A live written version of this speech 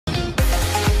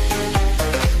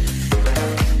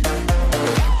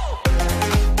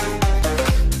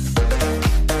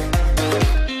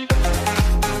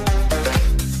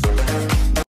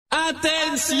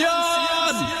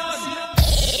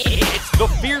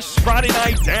first Friday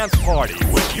night dance party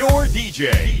with your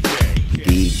DJ.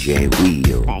 DJ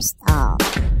Wheel. First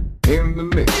off, in the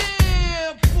mix.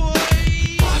 Yeah, boy.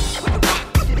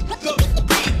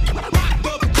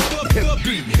 Hip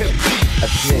beat.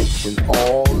 Attention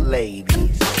all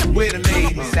ladies. Where the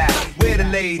ladies at? Where the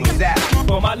ladies at?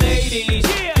 For my ladies,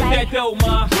 that know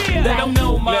ma, that don't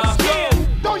know ma.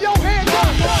 Throw your hands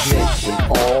up. Attention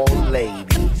all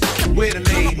ladies. Where the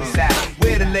ladies at?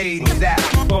 Where the ladies at?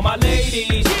 For my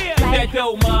ladies, that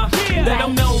know ma, that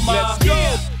don't know ma.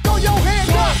 Throw your hands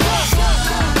up.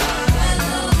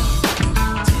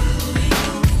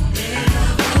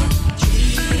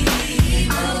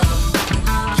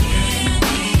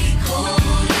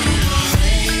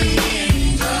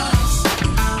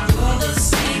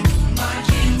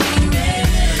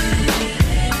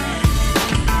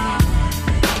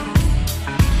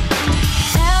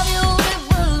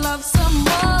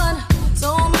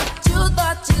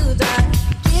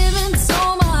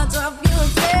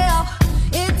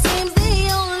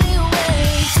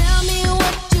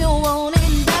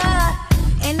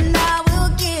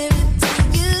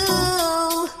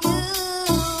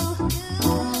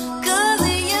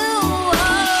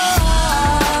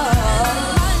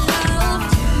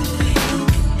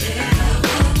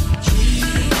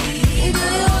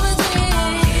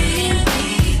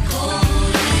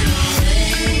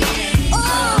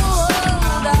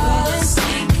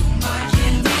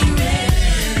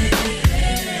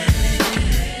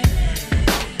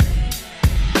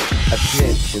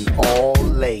 Attention all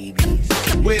ladies.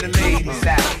 Where the ladies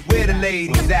at? Where the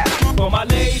ladies at? For my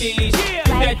ladies,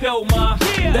 that know ma,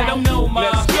 that don't know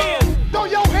ma. Throw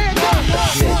your hands up.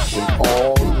 Attention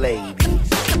all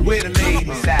ladies. Where the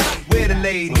ladies at? Where the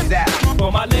ladies at?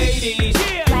 For my ladies,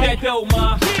 that know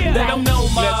ma, that don't know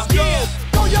ma.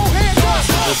 Throw your hands up.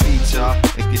 The beat, y'all,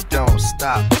 and you don't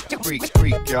stop. Freak,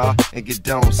 freak, y'all, and you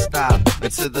don't stop.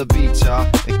 Into the beat, y'all,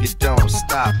 and you don't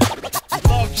stop.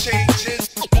 Love changes.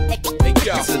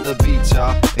 To the beat,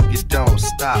 y'all, and you don't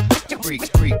stop. Freak,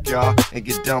 freak, y'all, and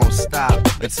you don't stop.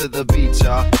 Into the beat,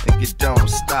 y'all, and you don't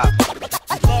stop.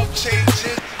 Love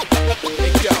changes.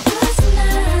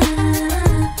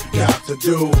 Got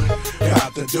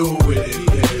to do with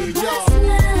it. Yeah.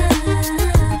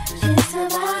 it's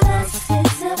about us,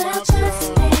 it's about trust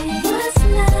me. What's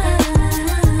love?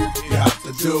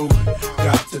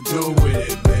 Got to do with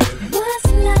it, baby. What's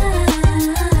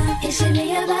love? It should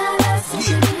be about us, it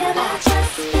should be about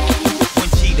trust me. When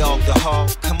G-Dog the hog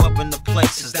come up in the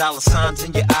places, dollar signs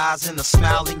in your eyes and a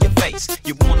smile in your face.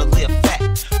 You wanna live fat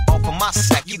off of my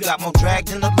sack. You got more drag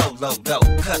than the low.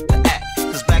 Cut the act.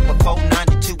 Cause back before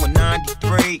 92 and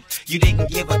 93, you didn't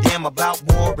give a damn about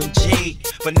Warren G.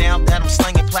 But now that I'm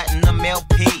slinging platinum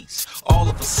LPs, all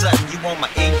of a sudden you want my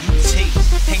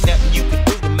NUTs. Ain't nothing you can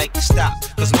do to make it stop,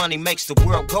 cause money makes the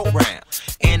world go round.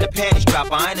 And the panties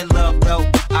drop, I ain't in love though,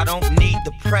 I don't need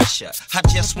the pressure. I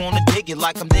just wanna dig it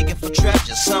like I'm digging for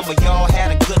treasure. Some of y'all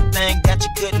had a good thing that you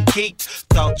couldn't keep.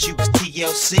 Thought you was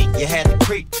TLC, you had to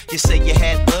creep. You say you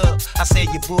had love, I said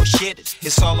you bullshitted.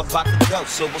 It's all about the dough,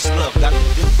 so what's love got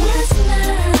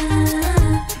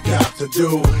to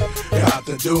do with it? Got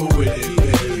to do with it,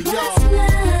 baby. What's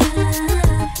love?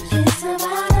 It's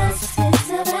about us, it's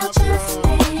about trust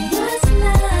me. What's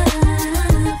love?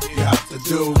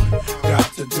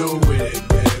 Got to do with it,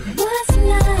 baby. What's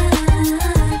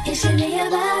love? It should be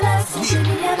about us, it should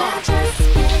be about trust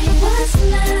me. What's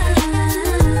love?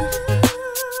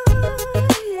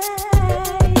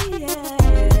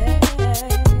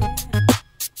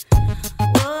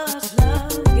 What's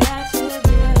love got to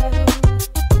do?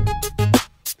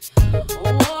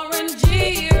 Warren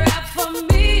G, rap for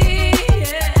me.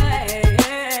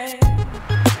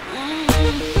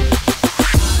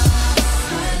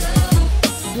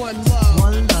 One love.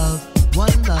 One love,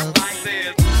 one love. I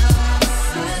said,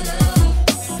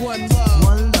 One love.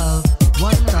 One love,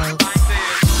 one love. I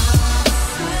said,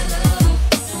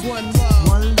 One love.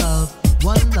 One love,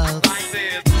 one love. I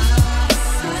said,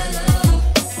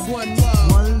 One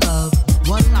love. One love,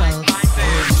 one love. I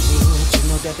said. You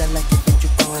know that I like it when you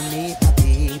call me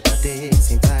papi, but it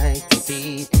seems like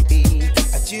baby,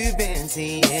 you've been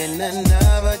seeing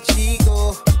another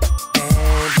chico.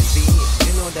 And baby,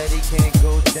 you know that he can't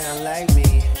go down like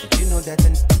me, but you know that the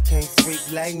can't freak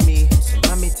like me. So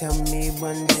mommy, tell me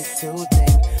one little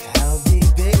thing: how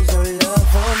deep is your love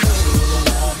for me?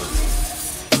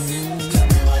 Tell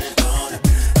me what it's gonna be.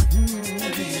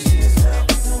 Do you see yourself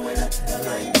doing it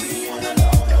like me? Wanna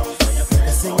know those when you're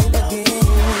praying Sing for it love. again.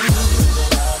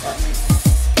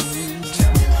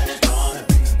 Tell me what it's gonna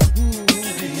be.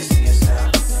 Do you see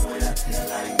yourself doing it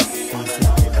like me? Wanna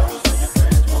know those when you're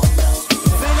praying for love.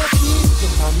 Say that you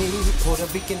can call me Puerto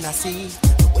Rican, I see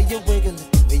the way you wiggle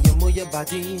it, the way you move your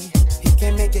body. He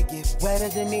can't make it get wetter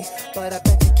than me, but I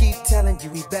bet you keep telling you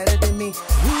he better than me. Ooh,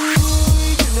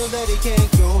 you know that he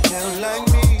can't go down like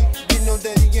me. You know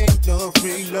that he ain't no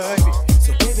freak like me.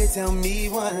 So baby, tell me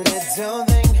one little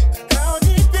thing. How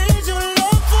deep is your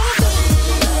love for me?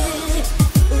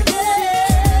 Ooh, yeah.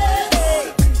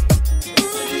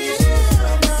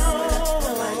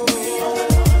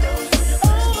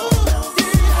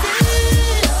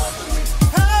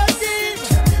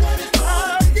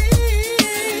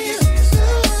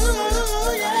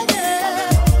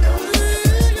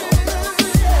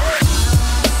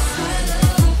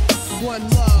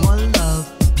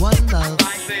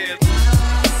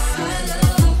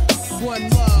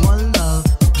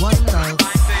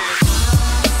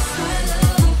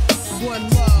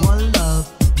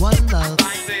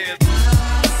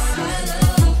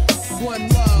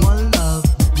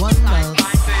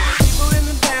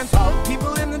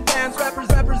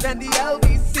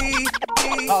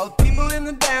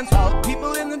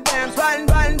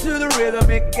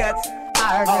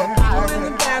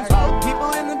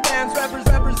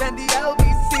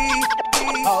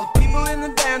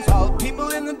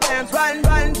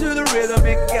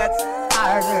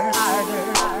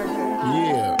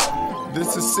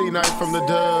 From the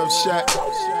Dove Shack,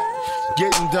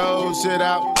 getting dough, shit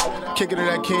out, kicking it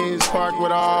at Kings Park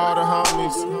with all the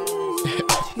homies.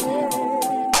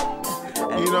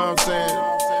 You know what I'm saying?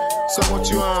 So won't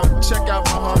you check out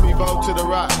my homie Bo to the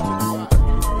Rock.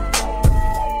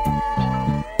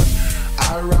 I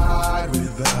ride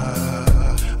with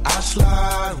her, I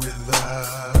slide with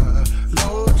her,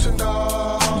 loads and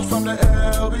dogs from the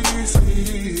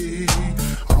LBC.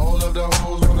 All of the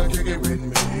hoes wanna kick it with me.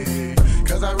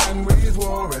 Cause I run with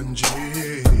Warren G.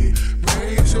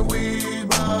 Brace your weed,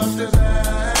 busters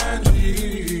and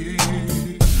G.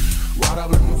 Water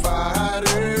bloom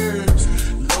fighters,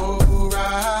 low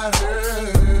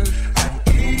riders, and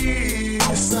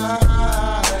east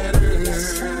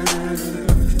siders.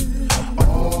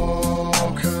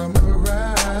 All come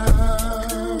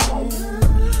around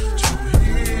to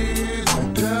hear the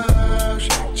dove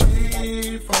shake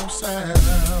G from sound.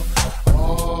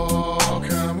 All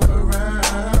come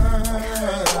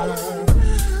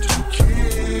to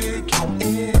kick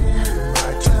in my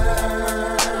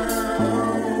town.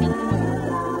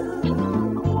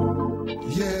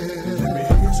 Yeah, let me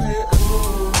hear you say,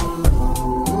 oh,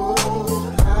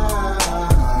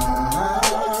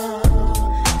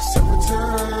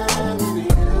 summertime in the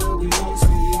LBC.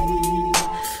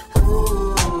 Oh,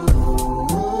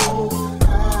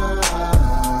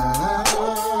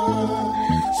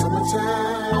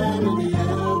 summertime in the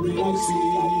LBC.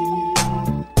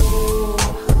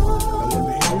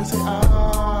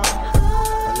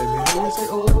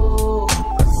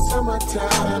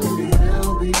 Summertime in the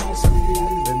LBC.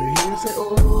 Let me hear you say, oh.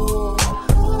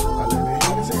 Let me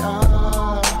hear you say,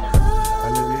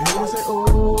 Let me hear you say,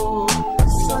 oh.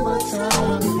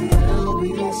 Summertime in the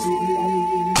LBC.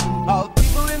 All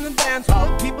people in the dance, all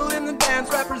people in the dance,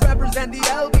 represent the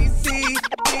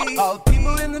LBC. All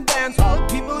people in the dance, all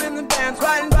people in the dance,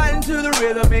 riding to the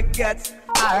rhythm, it gets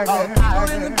harder. All people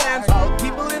in the dance, all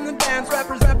people in the dance,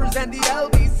 represent the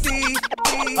LBC.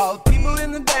 All people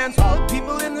in the dance, all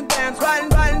people in the dance,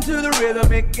 riding to the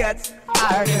rhythm, it gets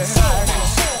harder.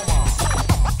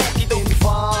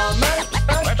 Informer,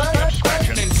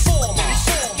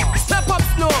 step up,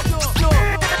 Snoop.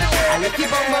 I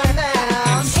keep on my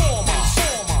down.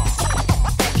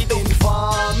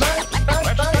 Informer,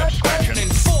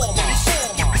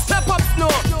 step up,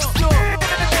 Snoop.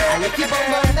 I keep on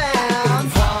my down.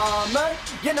 Informer,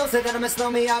 you know say that I'm a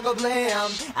snowman, I go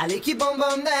blam. I keep on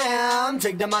bum down.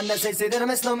 Take the man that say that I'm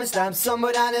a snowman, stamp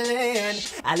somewhere down the lane.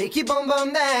 I keep on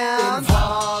bum down.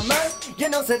 Informer, you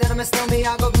know say that I'm a snowman,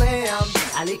 I go blam.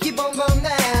 I keep on bum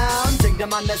down. Take the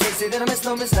man that say that I'm a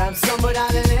snowman, stamp somewhere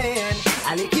down the lane.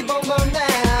 I keep on bum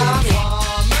down.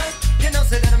 Informer, you know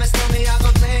say that I'm a snowman, I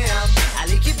go blam. I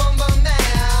keep on bum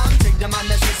down. Take the man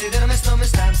that say that I'm a snowman,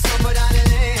 stamp somewhere down the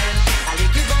lane. I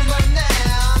keep on bum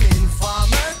down.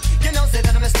 Informer, you know say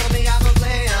that I'm a snowman, I go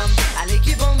blam. I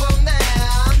keep on bum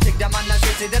down. Take the man that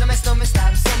say that I'm a snowman,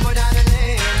 stamp somewhere down the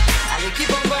lane. I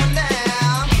keep on bum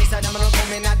down. These are them who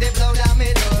come in and they blow down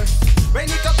my door. Rain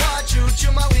it up all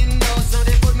through my window, so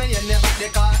they put me in the back the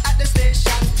car at the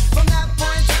station. From that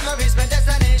point on, I reach my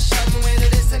destination. Where the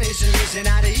destination reaching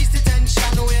out the east detention.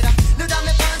 Where I look down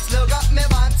my pants, look up my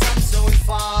bottom. So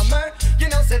informer, you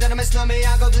know say that I'm a snowman,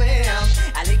 I go blam.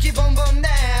 I keep on bum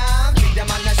down. Kick the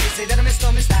man that say that I'm a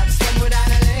snowman, stop somewhere down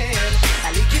the lane.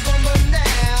 I keep on bum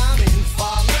down.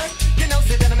 Informer, you know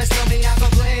say that I'm a snowman, I go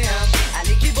blam. I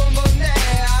keep on bum down.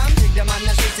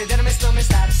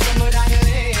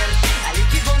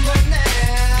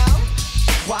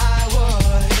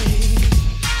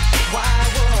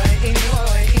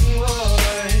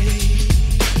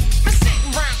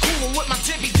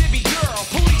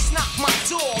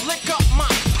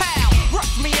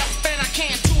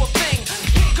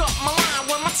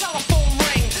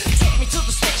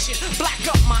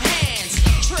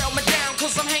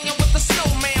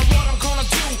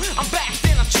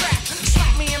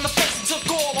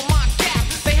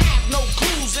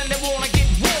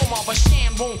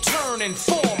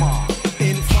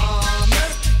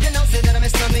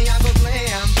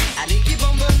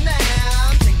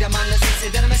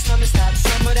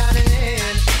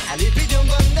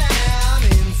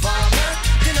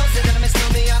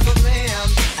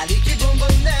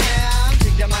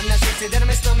 say that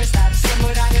my stomach starts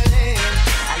somewhere dangling.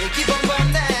 I like keep on burn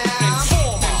down.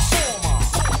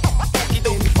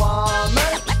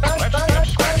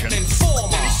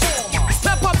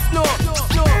 Step up, snow.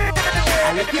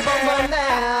 I like keep on burn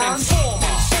down.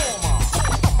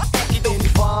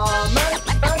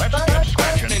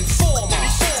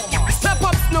 Step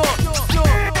up, snow.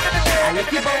 I like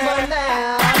keep on burn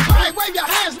down. Everybody wave your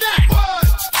hands now.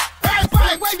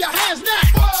 Everybody wave your hands now.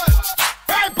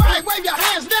 Everybody wave your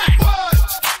hands now.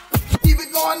 Keep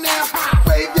it going now.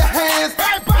 Wave your hands.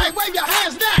 Everybody wave your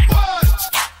hands now.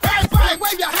 Everybody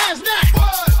wave your hands now.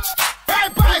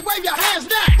 Everybody wave your hands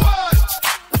now.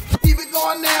 Keep it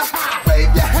going now.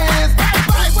 Wave your hands.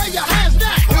 Everybody wave your hands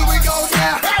now. Here we go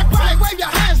now. Everybody wave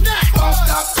your hands now. Don't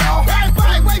stop, y'all.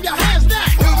 Everybody wave your hands now.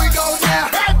 Here we go now.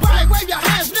 Everybody wave your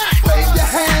hands now. Wave your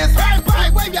hands. Everybody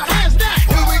wave your hands now.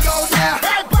 Here we go now.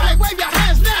 Everybody wave your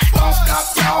hands now. Don't stop,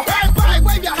 y'all. Everybody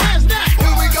wave your hands now.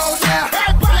 Here we go now.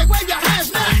 Everybody wave your hands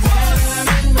now.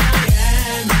 In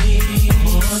Miami,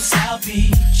 on South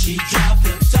Beach, she dropped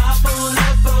the top on a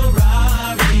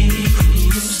Ferrari.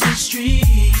 Cruise the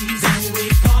streets, and we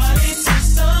party till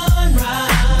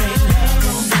sunrise. Make love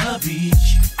on the beach,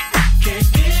 can't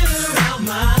get her out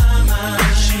my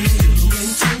mind. She's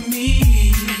doing to me.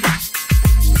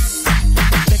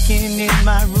 Checking in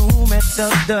my room at the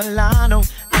Delano,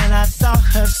 and I saw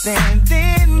her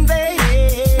standing there.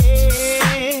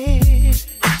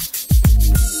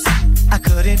 I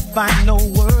couldn't find no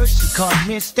words, she caught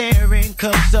me staring,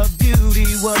 cause her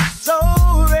beauty was so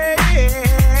rare.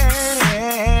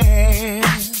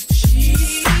 She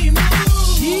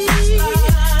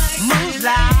moves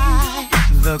like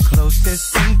the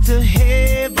closest thing to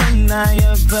heaven I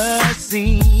ever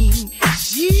seen.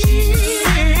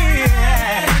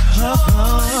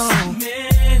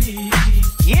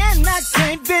 And I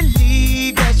can't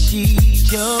believe that she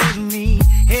chose me.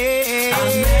 Hey,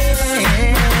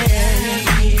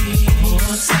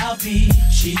 on South Beach,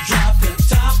 she dropped the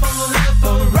top on a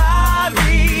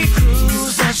Ferrari,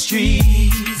 cruise the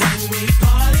streets, and we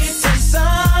party till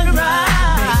sunrise.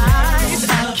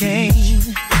 I can't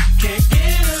get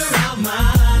her out my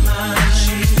mind.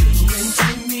 She's doing to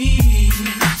me.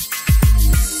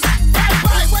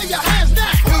 Everybody wave your hands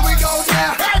now. Here we go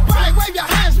now. Everybody wave your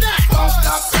hands now. Don't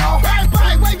stop, y'all.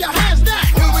 Everybody wave your hands now.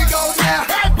 Here we go now.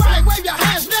 Everybody wave your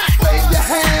hands now. Wave your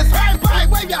hands. Everybody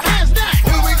wave your hands now.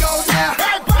 Here we go now.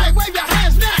 Everybody wave your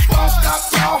hands now. Don't stop,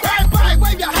 y'all. Everybody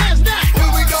wave your hands now.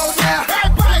 Here we go now.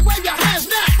 Everybody wave your hands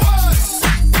now.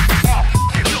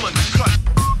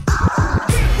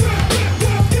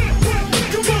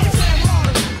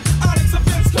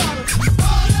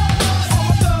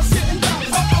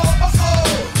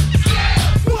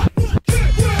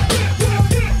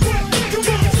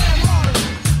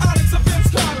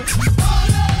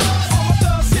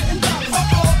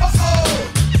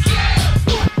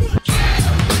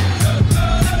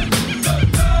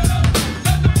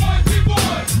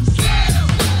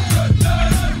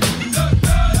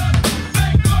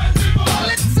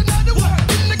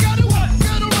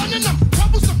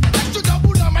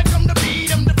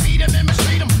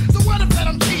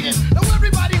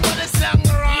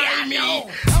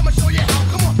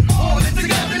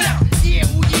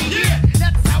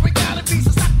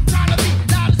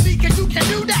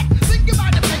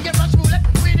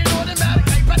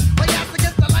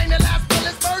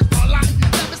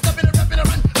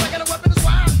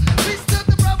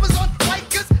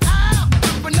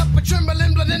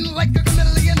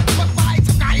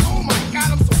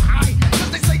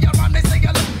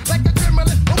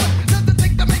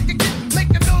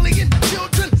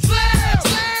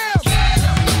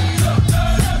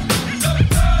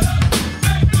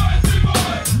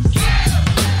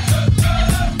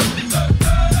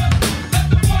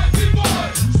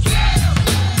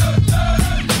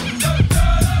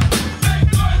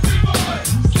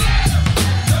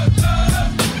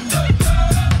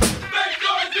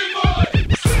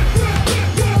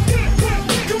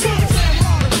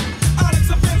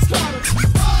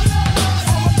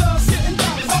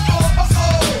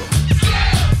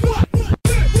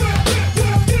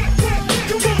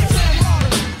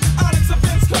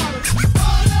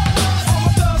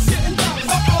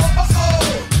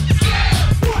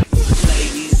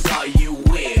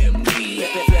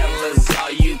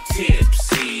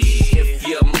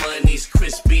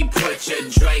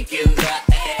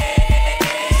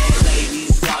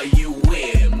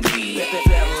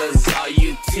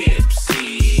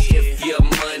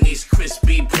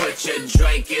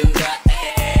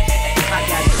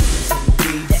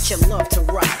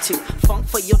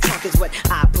 for your trunk is what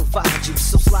I provide you.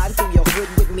 So slide through your hood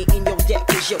with me in your step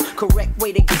is your correct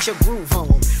way to get your groove on.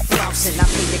 Flossing, I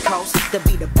paid the cost to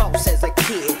be the boss as a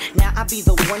kid. Now I be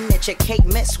the one that your cake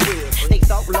mess with. They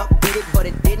thought luck did it, but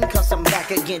it didn't, cause I'm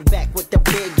back again, back with the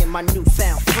big and my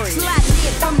newfound friend. Sliding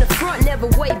in from the front, never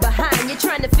way behind. You're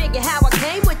trying to figure how I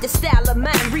came with the style of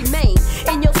mine. Remain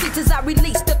in your seats as I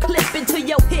release the clip into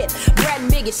your hip. Brad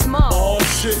and Big is small. Oh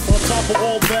shit, on top of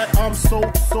all that, I'm so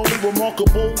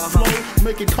remarkable. Flow,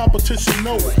 making competition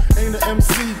know. Ain't an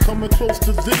MC coming close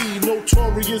to thee.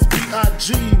 Notorious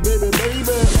B.I.G. baby,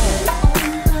 baby.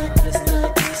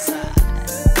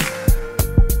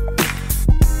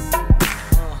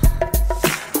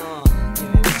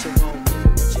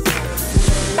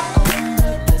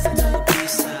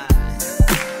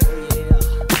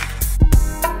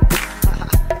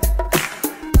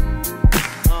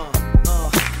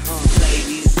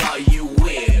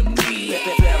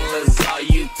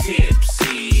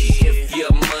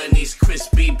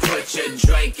 Put your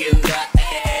drink in the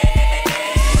air.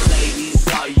 Ladies,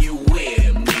 are you with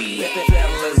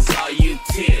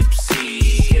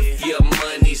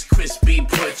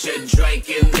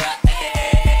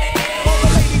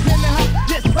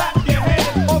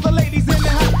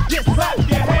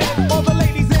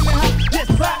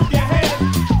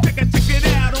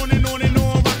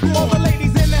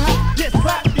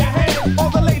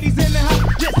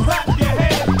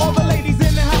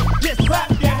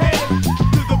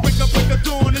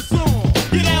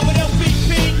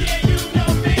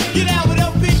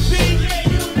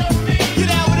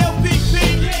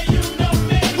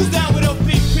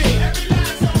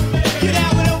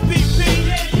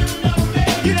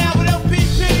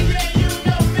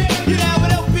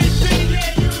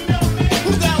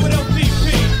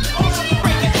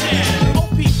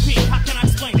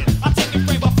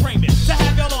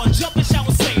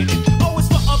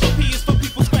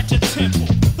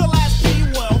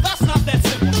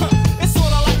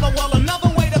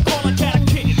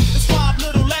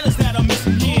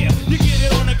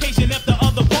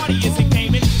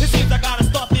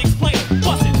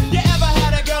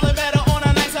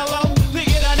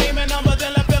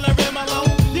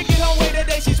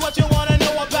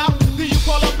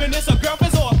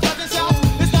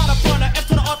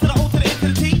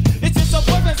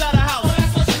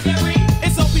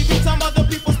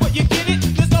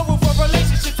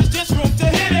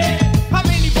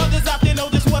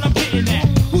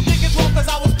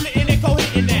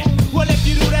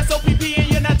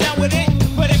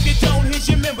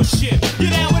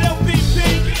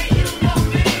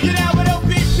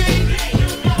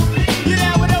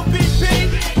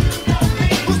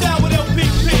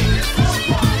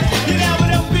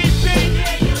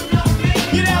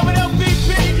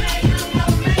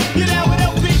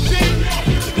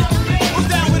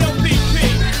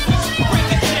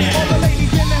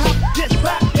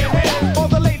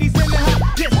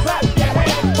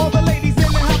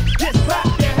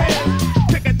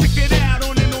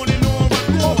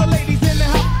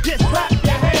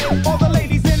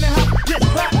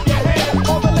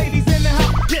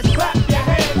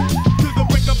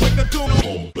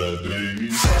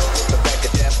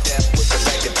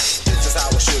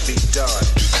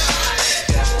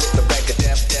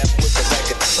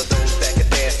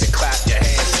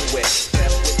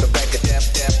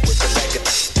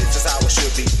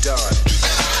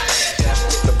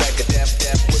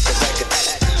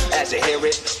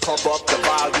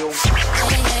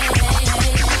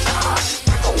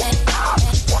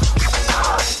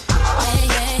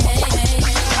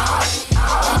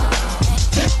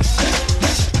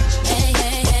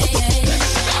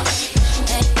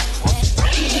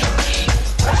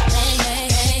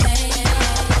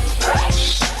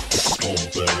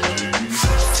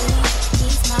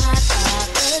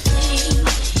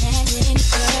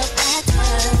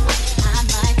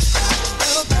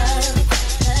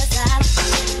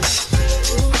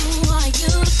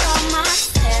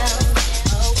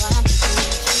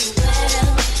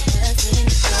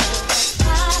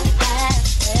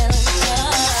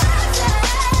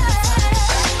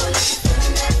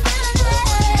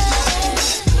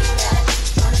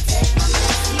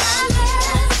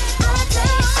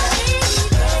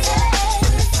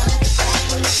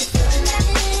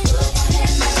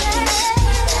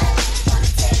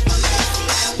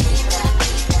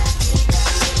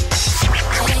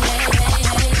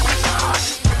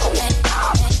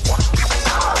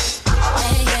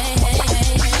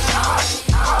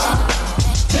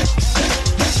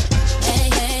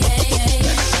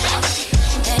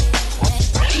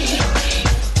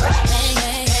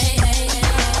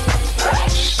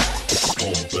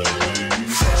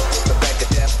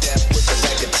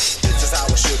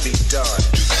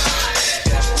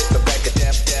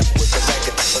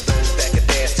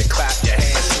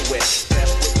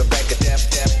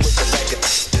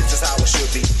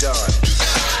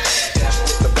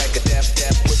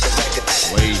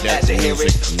hear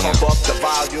it, pump up the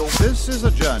volume. This is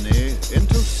a journey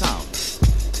into sound.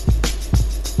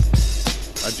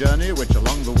 A journey which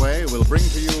along the way will bring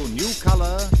to you new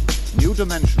color, new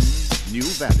dimension, new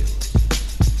values,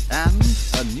 and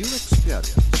a new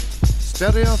experience.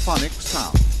 Stereophonic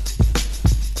sound.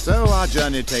 So our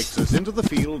journey takes us into the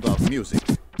field of music.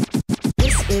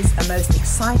 This is a most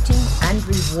exciting and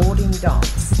rewarding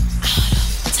dance.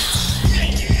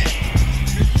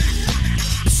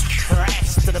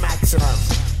 Crash to the maximum.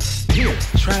 Here,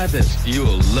 try this.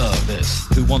 You'll love this.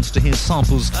 Who wants to hear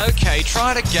samples? Okay,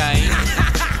 try it again.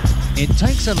 It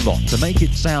takes a lot to make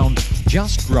it sound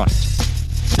just right.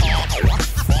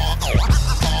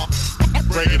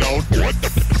 Bring it on.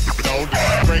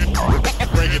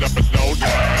 Bring it up and down.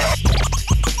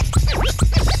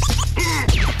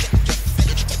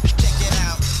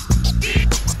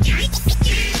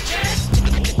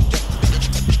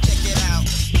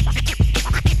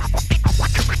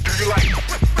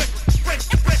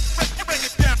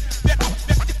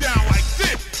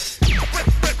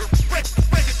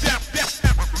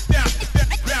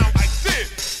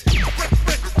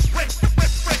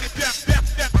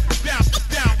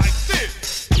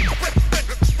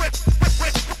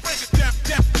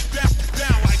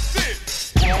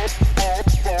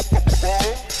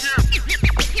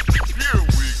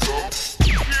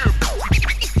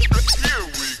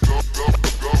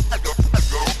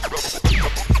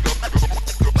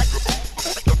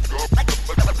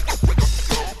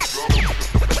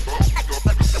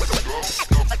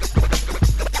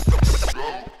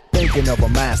 Of a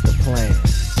master plan.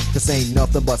 This ain't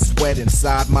nothing but sweat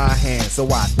inside my hands. So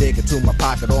I dig into my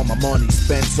pocket, all my money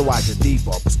spent. So I get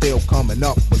deeper, but still coming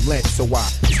up with lint. So I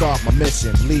start my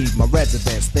mission, leave my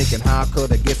residence, thinking how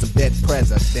could I get some dead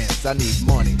presidents? I need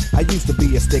money. I used to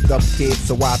be a stick-up kid,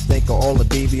 so I think of all the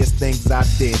devious things I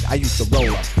did. I used to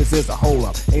roll up, this is a hole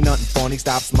up. Ain't nothing funny,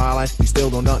 stop smiling. We still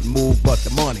don't nothing move but the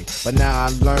money. But now I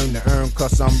learn to earn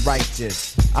cause I'm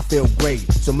righteous. I feel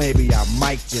great, so maybe I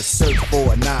might just search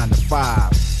for a 9 to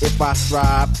 5. If I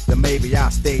strive, then maybe I'll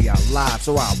stay alive.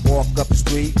 So I walk up the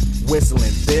street,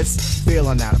 whistling this,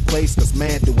 feeling out of place, cause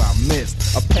man do I miss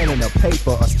a pen and a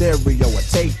paper, a stereo, a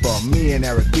taper. Me and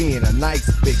Eric being a nice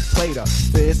big plate of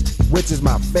fish, which is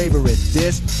my favorite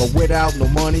dish. But without no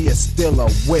money, it's still a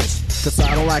wish. Cause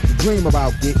I don't like to dream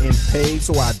about getting paid,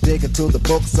 so I dig into the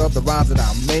books of the rhymes that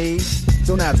I made.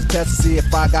 So now to test to see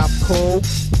if I got pulled,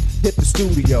 hit the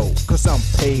studio, cause I'm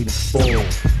paid in full.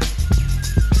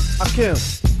 Akim,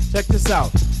 check this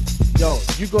out. Yo,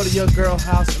 you go to your girl's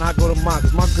house and I go to mine,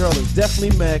 cause my girl is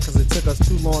definitely mad cause it took us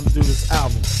too long to do this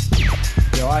album.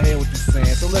 Yo, I hear what you're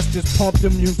saying, so let's just pump the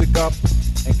music up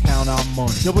and count our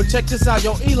money. Yo, but check this out,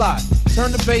 yo, Eli,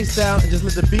 turn the bass down and just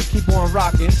let the beat keep on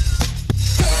rocking.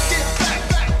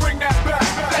 Bring that back.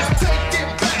 Let's take it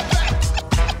back.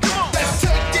 Come on. Let's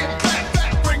take it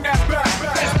back. Bring that back.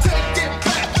 Let's take it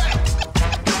back.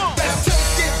 Come on. Let's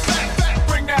take it back.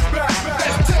 Bring that back.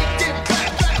 Let's take it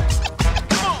back.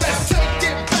 Come on. Let's take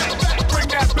it back. Bring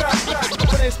that back.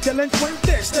 Tres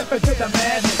delincuentes, step into the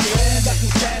madness. Que onda tu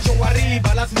techo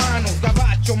arriba, las manos,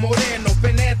 gabacho moreno,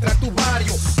 penetra tu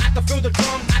barrio. I can feel the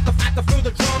drum, I can feel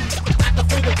the drum, I can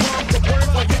feel the drum, the word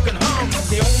like you can hum.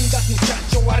 Que onda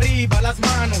muchacho arriba, las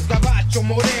manos, gabacho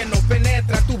moreno,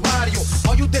 penetra tu barrio.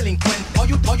 All you delincuentes, all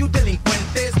you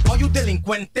delincuentes, all you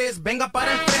delincuentes, venga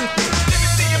para enfrente. Let me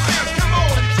see your bounce, come on,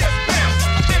 just bounce.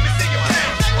 Let me see your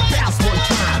bounce, bounce one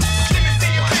time. Let me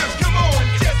see your bounce, come on,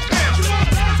 just bounce. Let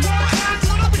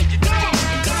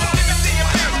me see your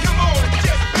bounce, come on,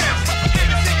 just bounce. Let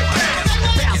me see your bounce,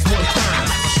 bounce one time.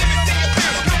 Let me see your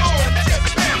bounce, come on, just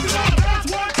bounce.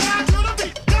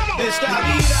 Esta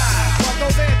vida, cuando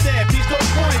vete, pisto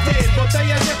pointed,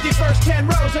 botellas empty, first 10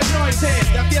 rows anointed.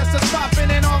 The fiesta's popping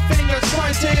and all fingers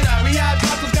pointed. We had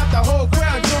bottles, got the whole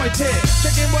crowd jointed.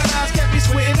 Checking what eyes can't be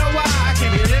sweating no why. I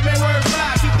can't be living word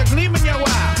fly, keep the gleam in your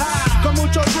eye. Con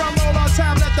mucho drum roll on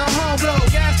time, let the home blow.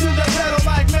 Gas to the pedal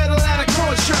like metal at a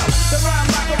corn show. The rhyme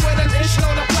rocker with an inch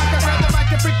load of placa. Grab the mic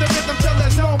and freak the rhythm till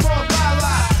there's no more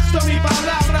blah. Stormy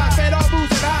palabra, pero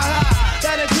booze and ha.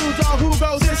 That includes all who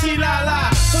goes and see la la.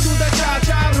 So do the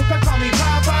cha-cha, nunca call me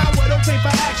Papa. We don't pay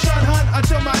for action, hunt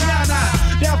until mañana.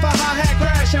 Down for hi-hat,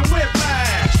 crash and whiplash.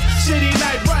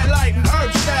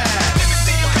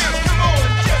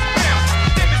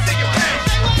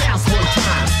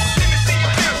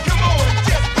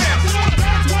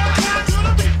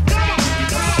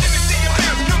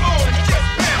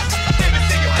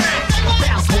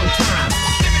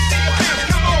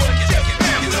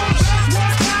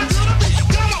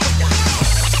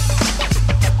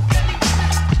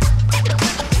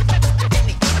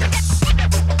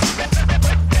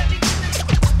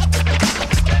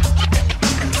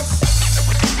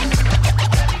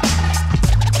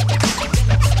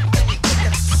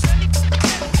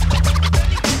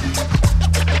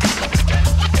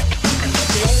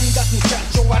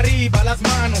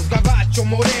 gabacho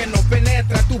moreno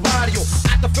penetra tu barrio.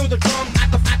 I can feel the drum, I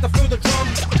can feel the drum,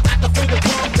 I can feel the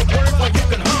drum, the word like you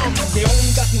can hum. ¿Qué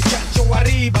ondas muchacho?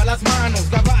 Arriba las manos,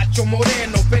 gabacho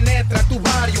moreno penetra tu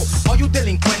barrio. All you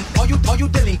delincuentes, all you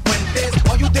delincuentes,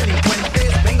 all you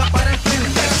delincuentes, venga para el frente.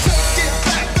 Let's take it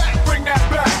back, bring that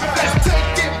back. Let's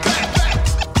take it back.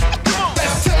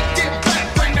 Let's take it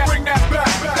back, bring that back.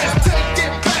 Let's take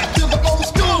it back to the old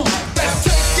school. Let's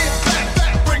take it back,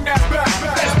 bring that back.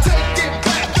 Let's take it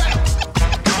back.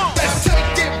 Let's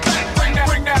take it back,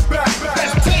 bring that back.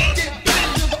 Let's take it back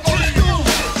to the old school.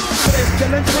 Tres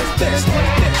delincuentes,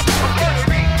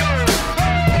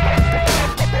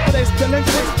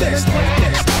 tres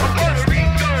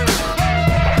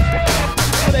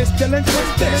delincuentes,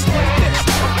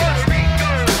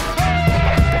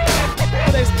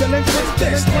 tres delincuentes,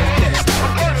 tres delincuentes.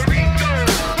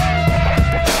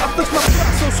 I fix my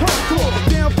muscles hardcore,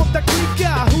 down from the creek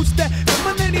guy. Who's that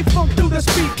emanating funk through the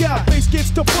speaker? Bass gets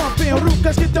to pumping,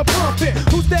 Rukas get to pumping.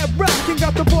 Who's that rocking?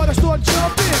 Got the water start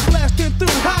jumping, blasting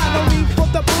through high. No need for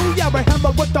the booyah. I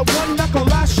hammer with the one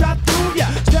knuckle, I shot through ya.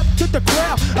 Step to the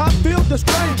crowd, I feel the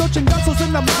strain. Don't chingazos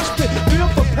in the mosh pit, feel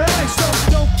for pain. So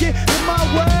don't get in my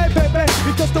way, baby,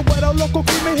 because the weather local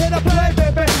keep me here to play,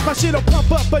 baby. My shit'll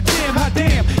pump up a jam, hot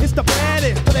damn, it's the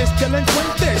baddest. Tres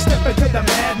delincuentes, step into the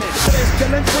madness. Tres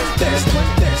delincuentes, tres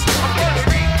delincuentes,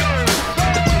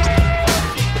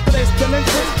 tres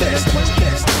delincuentes, tres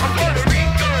delincuentes.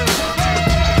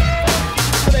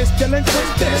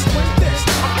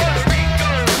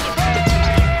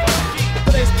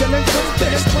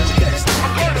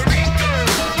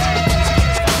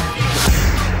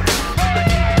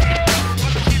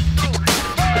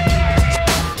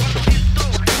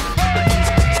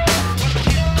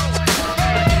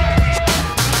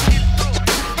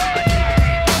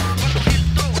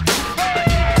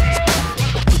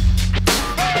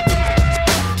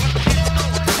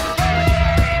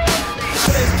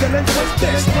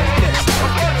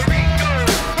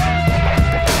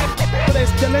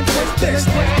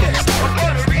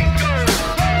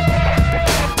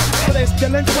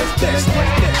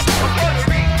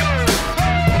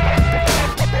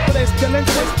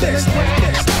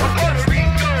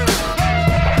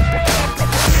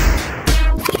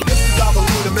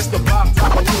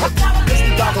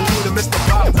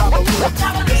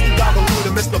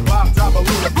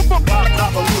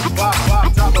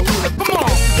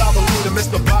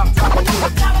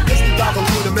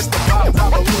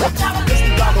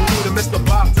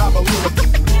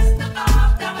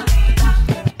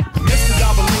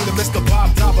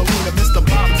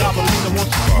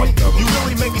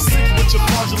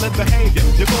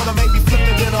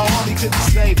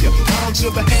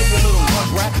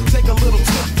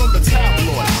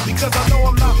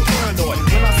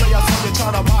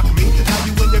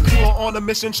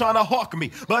 Trying to hawk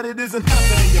me, but it isn't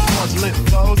happening. Your fraudulent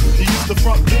flows. You used to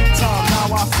front big time,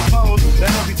 now I suppose that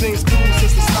everything's cool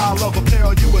since the style of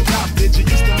apparel you adopted. You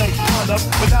used to make fun of,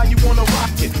 but now you wanna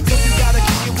rock it. So you gotta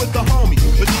kick it with the homie.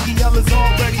 But DEL is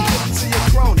already hip to your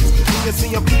cronies. Me and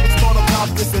seeing people thought about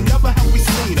this, and never have we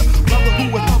seen a brother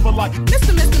who would cover like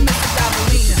Mr. Davalina.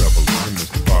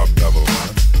 Mr. Bob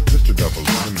Davalina. Mr.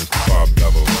 Davalina, Mr. Bob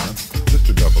Davalina.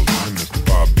 Mr. Davalina, Mr.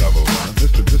 Bob Davalina.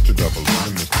 Mr.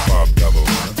 Davalina, Mr. Bob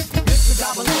Davalina. Mr.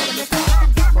 Davalina, Mr. Bob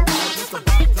Davalina. Mr.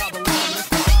 Bob Davalina, Mr. Bob Davalina.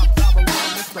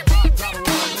 Mr. Bob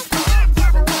Davalina,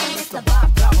 Mr. Bob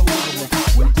Davalina.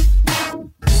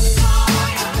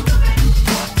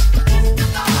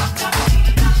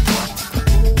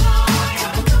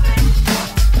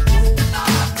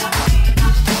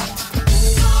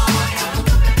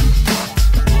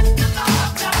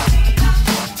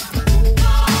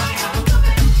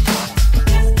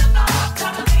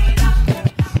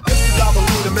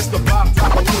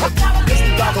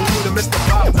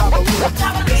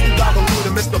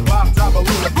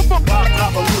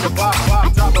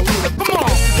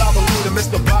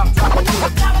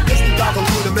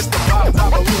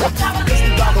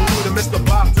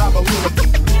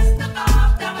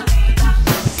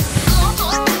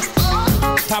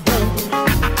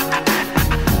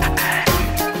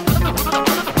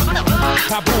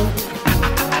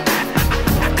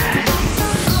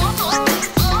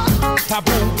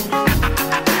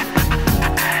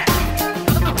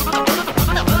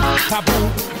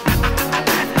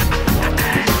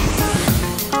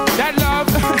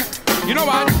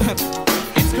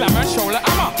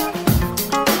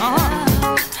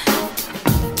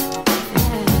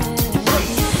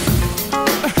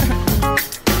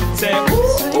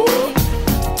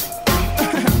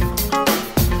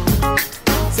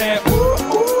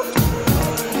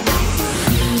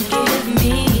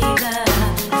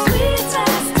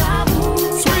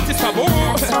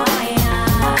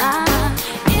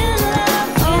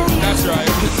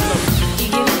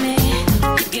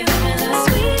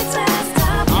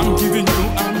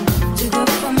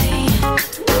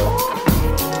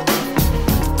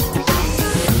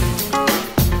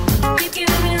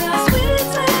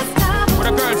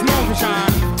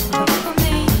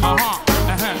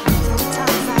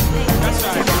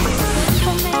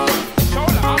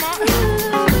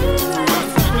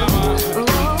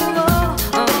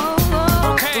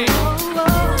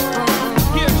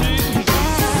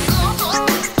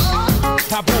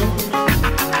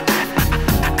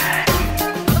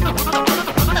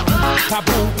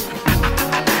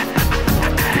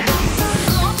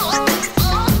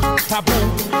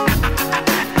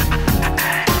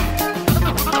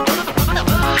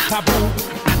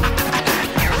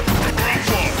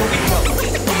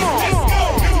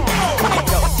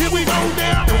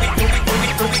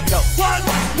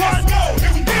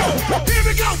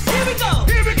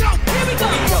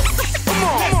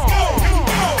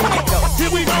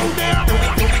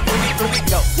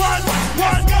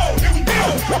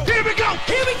 Here we go.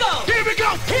 Here we go. Here we go.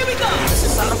 Here we go. This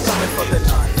is how I'm coming for the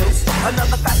non-news.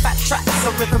 Another fat track, so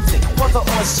rhythm tick for the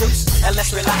orange juice. And let's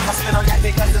relax, I spin on yak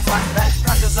because it's like that.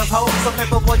 Conscious of hoes, so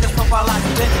paper boy just profile like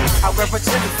a dick. However,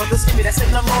 chilling for the skinny that's in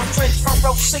the long trench. Front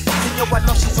row seat, you know I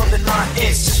know she's on the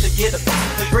 9-inch. Just to get a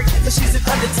degree, cause she's an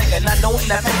undertaker. Not knowing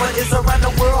that paper is around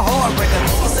the world heartbreaker.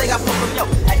 She say I fuck with yo,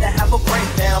 had to have a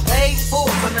breakdown. Paid full,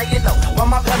 so now you know. While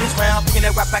my belly's round, picking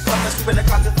that rap back up and scooping the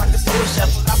closet like a steel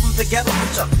shelf. Got them together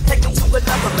with you, take them to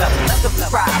another level. Let them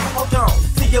cry, hold on.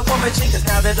 To your woman, cause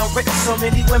now that I'm rich, so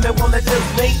many women wanna do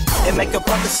me. And make a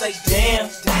brother say, damn,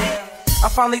 damn. I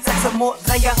finally take some more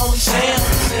than your homie Sam.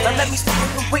 Now let me speak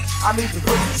with the weak, I mean the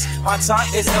rookies. My time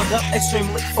is held up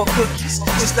extremely for cookies.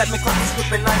 Just let me crack this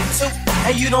whip in 92.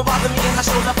 And you don't bother me and I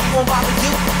show up, I won't bother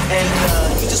you. And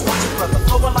you just watch your brother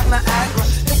flowing like Niagara.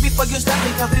 Think before you step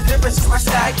me, cause the difference is my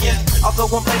staggering. Although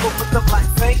I'm labeled with the black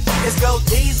face, it's gold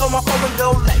D's on my phone and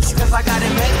gold legs, cause I got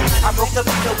it made. I broke the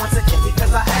window once again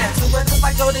because I had to. And just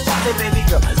like Goldie Wilder, baby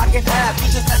girl, I can have you,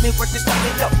 just let me work this, let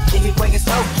me go. Anyway, it's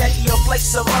okay, your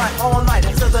place of mine all night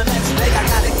until the next day. I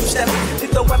gotta keep stepping.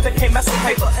 If the weapon can't mess with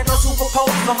paper, and those who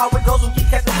propose know how it goes when you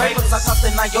catch the papers. Like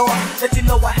something I yours, that you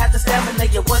know I had the stamina,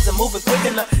 you wasn't moving quick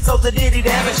enough. So the ditty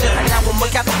damage shit. I got one more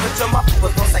captain, but your mouth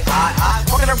was gonna say I.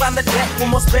 Walking around the deck,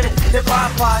 one more spinning, then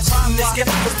pie. Shooting this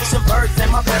gift was fishing birds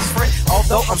and my best friend.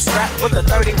 Although I'm strapped with a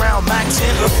 30-round Mac 10.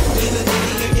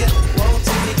 Won't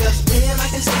you niggas then I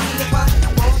can see if I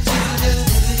want you to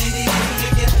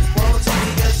won't you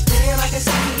niggas then I can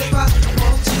see if I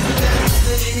want you to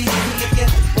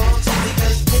won't you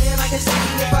niggas then I can see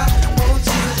if I want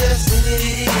you just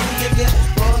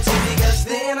won't you niggas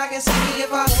then I can see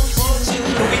if I want you.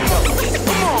 Here we go.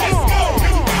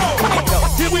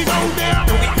 Here we go now.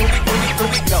 Here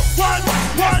we go. One,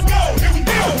 go. Here we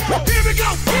go. Here we go.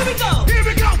 Here we go. Here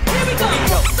we go. Here we go.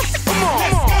 Come on. Let's go.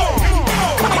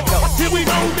 Here we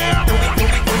go now.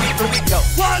 Here we go.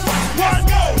 One, go.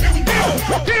 Here we go.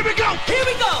 Here we go. Here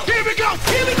we go. Here we go.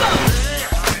 Here we go.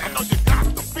 I know you got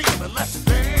the feeling. Let's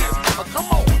dance. Come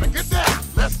on, get down.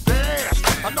 Let's dance.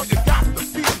 I know you got the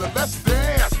feeling. Let's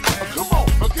dance. Come on,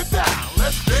 get down.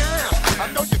 Let's dance. I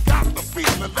know you got the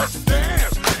feeling. Let's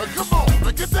dance. Come on,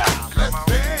 get down. Let's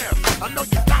dance. I know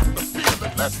you got the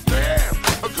feeling. Let's dance.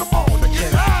 Come on,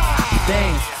 get down.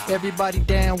 Dance, everybody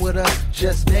down with us,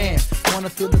 just dance. Wanna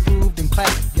feel the groove, then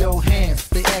clap your hands.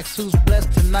 They ask who's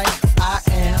blessed tonight, I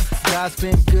am. God's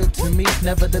been good to me,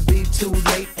 never to be too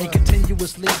late. And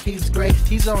continuously, he's great.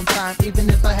 He's on time, even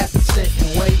if I have to sit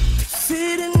and wait.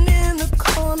 Sitting in the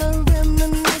corner,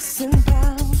 reminiscing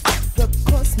about the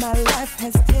course my life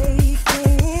has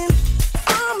taken.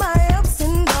 All my ups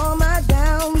and all my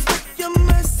downs, with your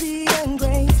mercy and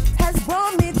grace has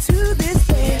brought me to this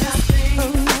day.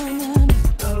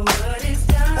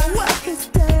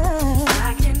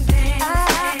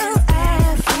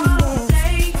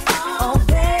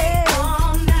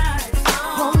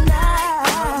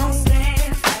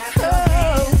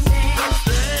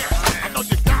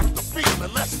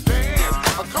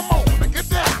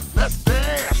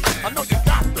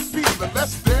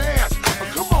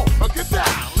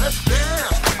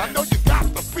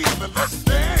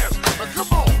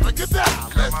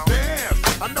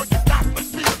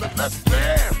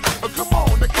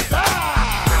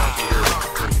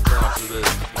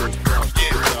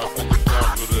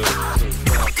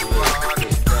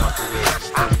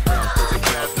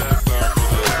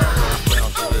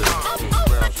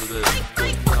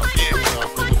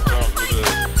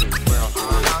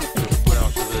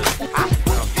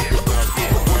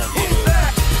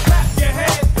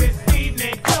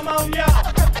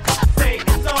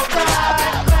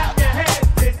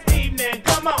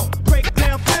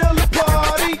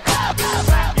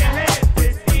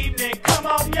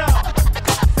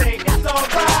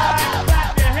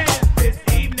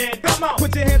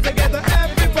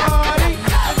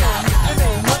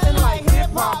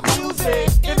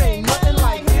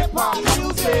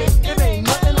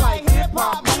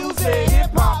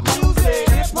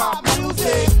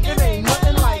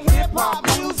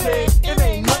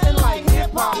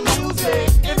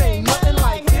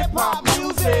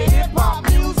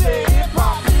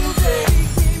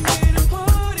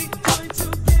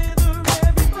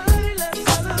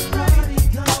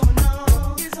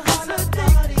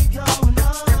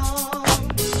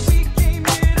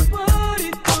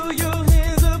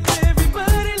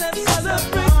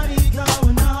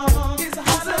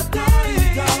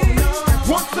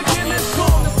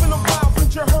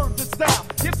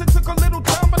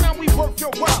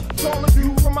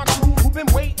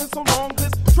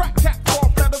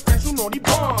 Naughty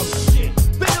bomb, shit.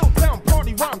 The Ill-Town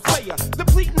party rhyme slayer.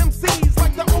 Depleting MCs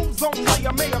like the ozone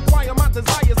layer.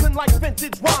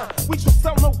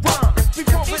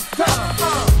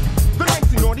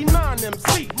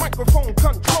 MC, microphone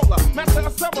controller, master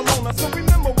of ceremony. So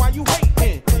remember why you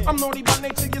hating. I'm naughty by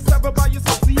nature, you're severed by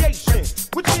association.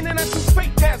 Which meaning that you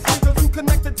fake ass niggas, you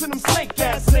connected to them snake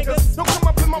ass niggas. Don't come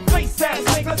up in my face ass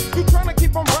niggas. You tryna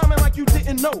keep on rhyming like you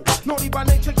didn't know. Naughty by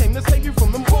nature came to save you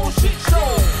from them bullshit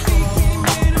shows. We came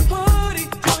here to party,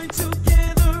 join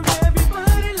together,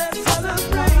 everybody, let's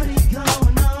celebrate.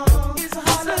 Going on, it's a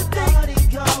holiday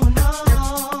going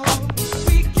on.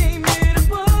 We came here to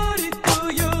party, throw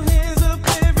your hands up,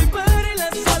 everybody,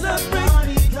 let's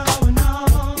celebrate. Going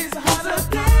on, it's a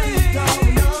holiday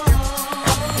going on.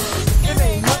 It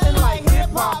ain't nothing like hip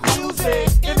hop music.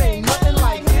 It ain't nothing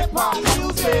like hip hop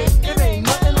music. It ain't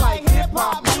nothing like hip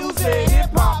hop music.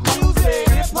 Hip hop music.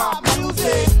 Hip hop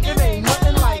music. It ain't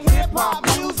nothing like hip hop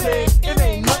music. It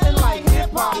ain't nothing like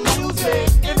hip hop music.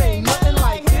 It ain't nothing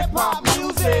like hip hop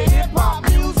music. Hip hop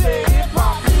music. Hip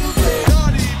hop music.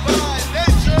 Naughty by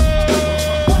nature.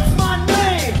 What's my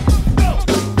name?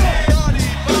 Naughty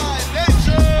by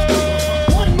nature.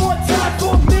 One more time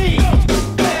for me.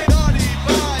 Naughty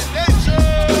by nature.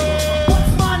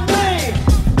 What's my name?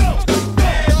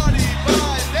 Naughty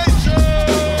by nature.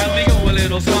 Help me go a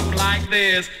little something like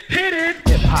this. Hit it.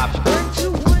 Hip hop. 1,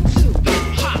 2, 1, 2. Hip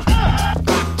hop.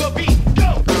 Rock the beat. Go,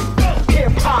 go.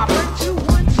 Hip hop. 1, 2,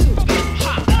 1, 2. Hip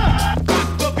hop. Rock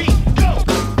the beat. Go,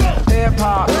 go. Hip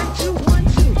hop. 1, 2, 1,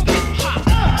 2. Hip hop.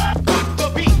 Rock the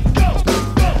beat. Go,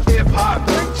 go. Hip hop.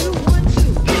 1, 2, 1,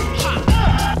 2. Hip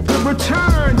hop. The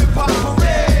return. Hip hop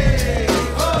hooray.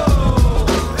 Oh,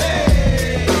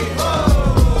 hey,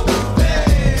 oh,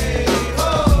 hey,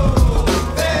 oh,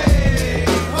 hey,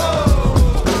 oh.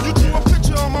 You drew a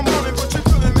picture on my morning, but you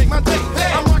couldn't make my day.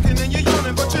 I'm rocking and you're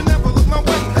yawning, but you never look my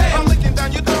way. I'm licking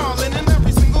down your darling in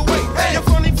every single way. You're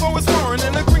funny for it's foreign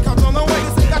and the green card's on the way.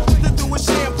 Got what to do with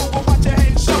shampoo, but watch your head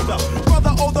and shoulder.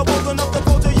 Brother, older, bold enough to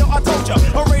fold you, yo, I told ya.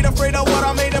 Afraid of what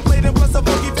I made and played and plus a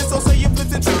funky fit. So say you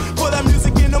flipped and trick for that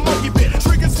music in the monkey bit.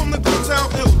 Triggers from the good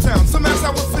town, ill town. Some ask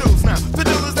how it feels now. The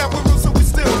deal is that we're real, so we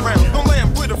still round. Don't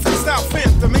land with a freestyle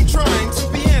phantom. Ain't trying to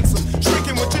be handsome.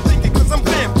 Shrinking what you're thinking, cause I'm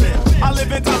vamping. I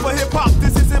live in top of hip hop.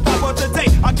 This is hip hop of today.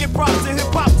 I give props to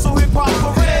hip hop, so hip hop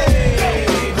hooray.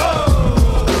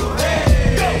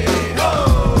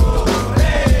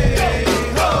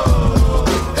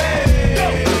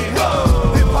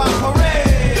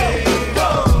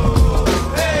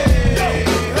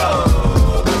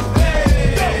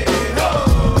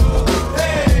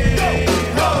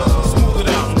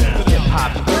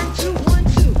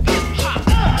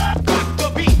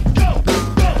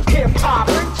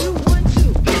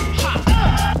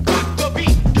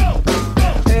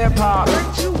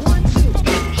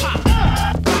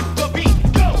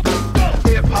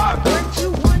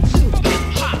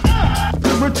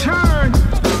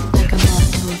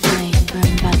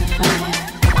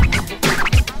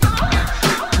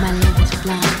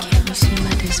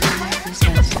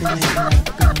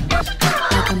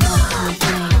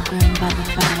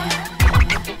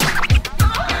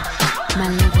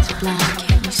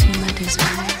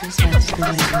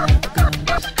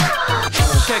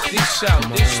 Check this out,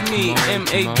 this me,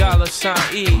 M-A$E,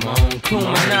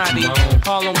 Illuminati,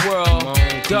 Harlem World,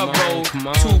 Dubbo,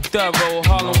 too thorough,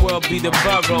 Harlem World be the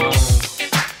borough.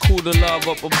 Cool to love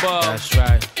up above. That's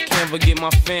right. Can't forget my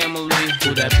family.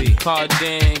 Who that be?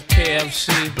 Cardin,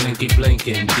 KFC, Blinky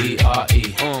Blinkin',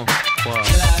 D-R-E.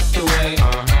 That's the way.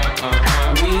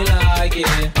 We like it.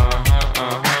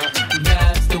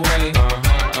 That's the way.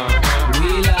 We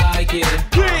like it.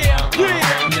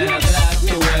 Now that's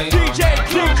the way. We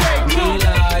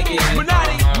like it.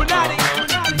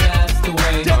 That's the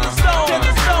way.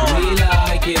 We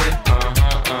like it.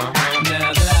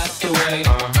 Now that's the way.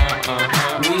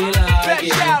 We like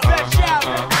it.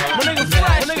 My nigga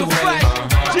fresh, my nigga fresh.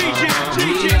 GG.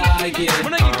 My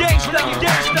nigga gangsta.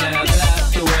 Now that's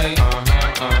the way.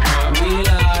 We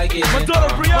like it. My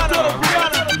daughter Brianna.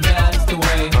 That's the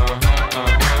way.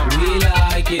 We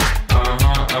like it.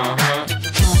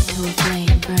 Multiple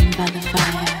flame burned by the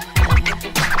fire.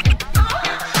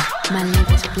 My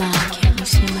love is blind, can't you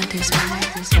see my desire?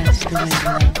 That's the way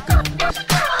love goes.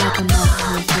 Like a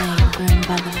multiple flame burned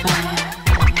by the fire.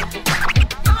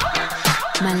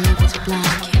 My love is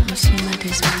blind, can't you see my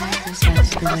desire? That's the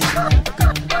way love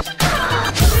goes.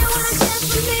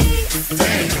 Do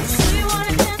you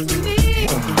wanna dance with me?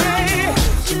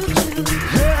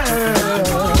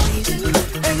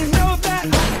 And you know that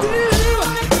I do. You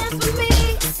wanna dance with me?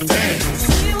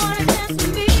 Do you wanna dance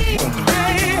with me?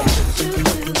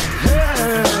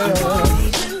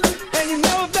 And you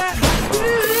know that I do. Do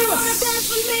you wanna dance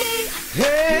with me?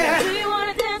 Yeah. Do you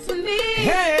wanna dance with me?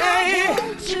 Hey. I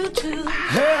want you to.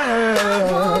 Yeah.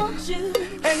 I want you.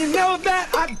 And you know that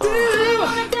I do.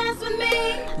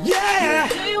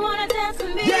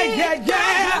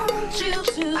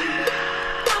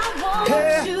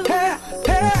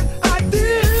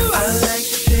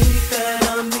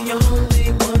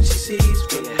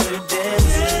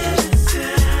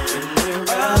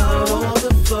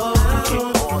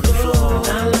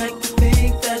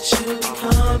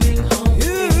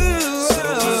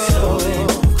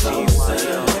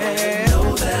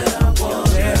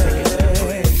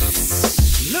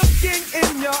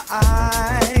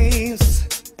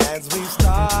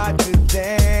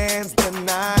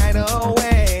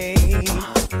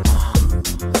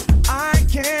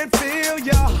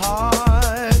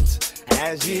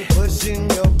 holding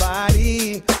your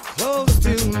body close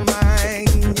to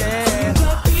mine, yeah. To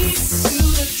the beat, to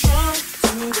the drum,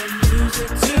 to the music,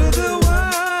 to the world.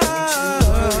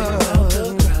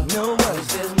 No one,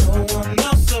 there's no one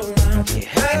else around.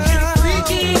 I can freak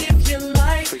it if you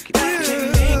like. I can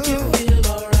make you feel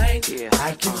alright.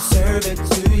 I can serve it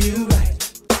to you right.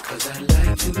 'Cause I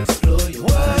like to explore your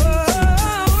body too.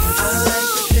 I like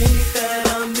to think that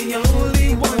I'm the only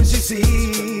one she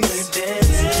sees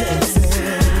dancing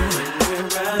when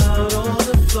we're out on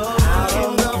the floor. I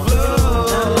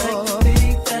like to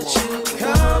think that you'll be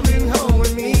coming home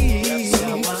with me. So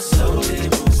I slowly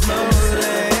move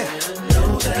slowly. I know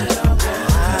that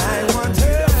I want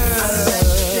her. I like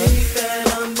to think that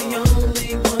I'm the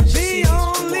only one she sees. The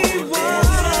only one,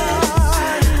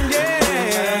 yeah.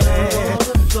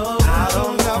 Out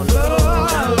on the floor.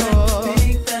 I like to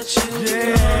think that you'll be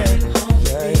coming home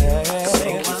with me. So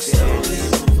I slowly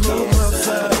move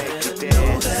closer.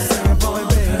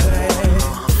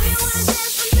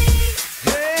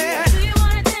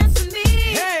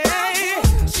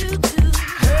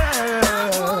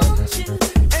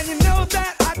 And you know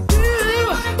that I do. Do you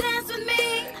wanna dance with me?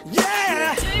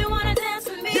 Yeah. Do you wanna dance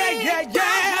with me? Yeah, yeah, yeah.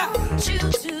 I want you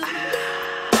to.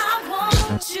 I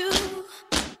want you.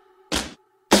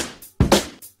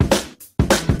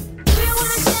 Do you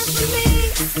wanna dance with me?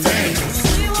 Dance.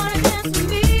 Do you wanna dance with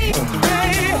me?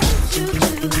 Hey. I want you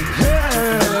to.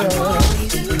 I want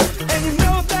you. And you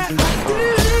know that I do.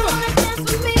 Do you wanna dance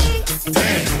with me?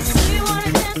 Dance. Do you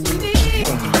wanna dance with me?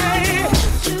 Hey. I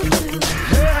want you to.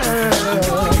 I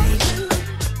want you.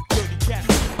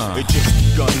 It just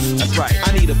begun, that's right. I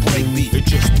need a break beat. It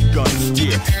just begun,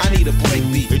 yeah. I need a break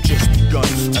beat. It just begun,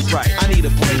 that's right. I need a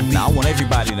break beat. Now I want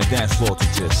everybody in the dance floor to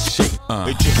just shake.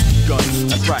 It just begun,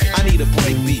 that's right. I need a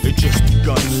break beat. It just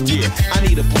begun, yeah. I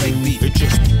need a break beat. It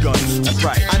just begun, that's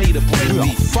right. I need a break We on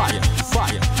beat. fire,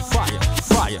 fire, fire,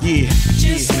 fire. Yeah.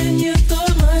 Just when you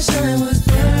thought my shine was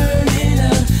burning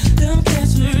out, them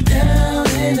cats were down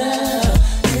and out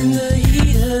in the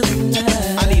heat of the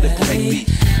night. I need a break beat.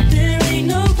 There ain't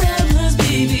no problems,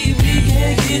 baby, we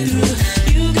can't get through.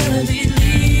 You gotta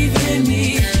believe in me,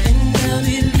 and I'll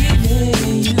believe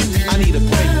in you. I need a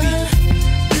break beat.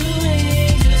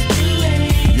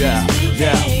 Yeah,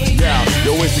 yeah, yeah.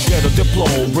 Yo, it's the ghetto diplo,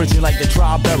 bridging like the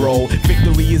tribe arrow.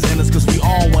 Victory is in us cause we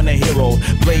all want a hero.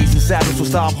 Blazing saddles will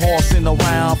stop horsing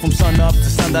around. From sun up to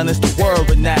sundown, it's the word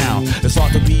renown. It's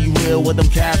hard to be real with them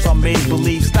cats I make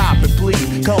believe. Stop it, please,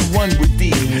 come run with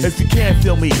these. If you can't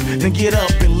feel me, then get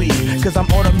up and leave. Cause I'm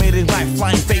automated like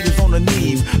flying faders on the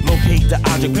knees. Locate the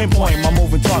object, pinpoint my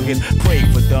moving target. Pray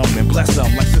for them and bless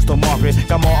them like Sister Margaret.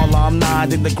 Got more alumni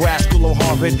in the grad school of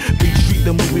Harvard. Beat Street,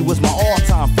 the movie was my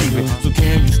all-time favorite. So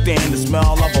can you stand the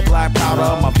smell of a black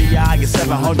powder? My VI is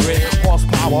 700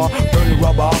 horsepower. Burning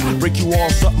rubber, break you all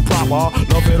something proper.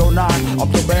 Love it or not,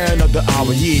 I'm the man of the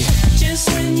hour, yeah. Just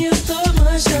when you thought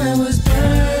my shine was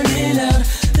burning out,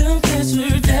 them cats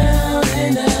were down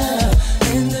and out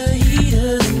in the heat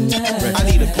of the night. I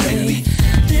need a break beat.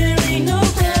 There ain't no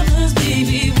problems,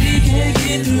 baby, we can't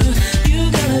get through.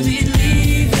 You gotta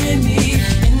believe in me,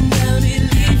 and I'll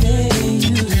believe in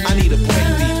you. I need a break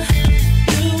beat.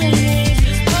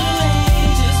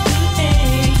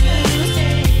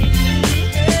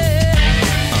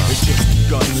 It just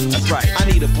begun, that's right. I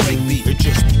need a break beat. It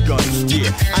just begun,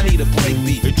 yeah. I need a break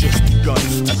beat. It just begun,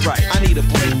 that's right. I need a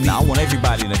break beat. Now I want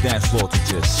everybody in the dance floor to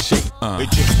just shake. It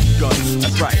just begun,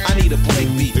 that's right. I need a break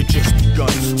beat. It just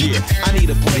begun, yeah. I need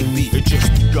a break beat. It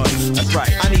just begun, that's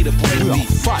right. I need a break We on beat.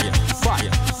 fire,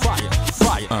 fire, fire,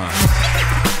 fire.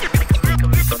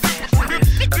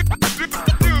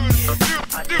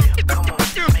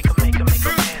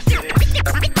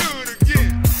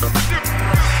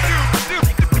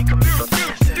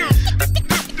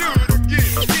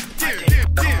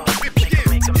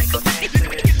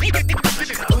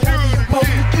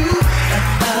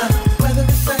 Whether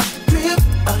it's a crib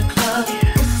or a club,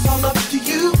 it's all up to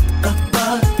you.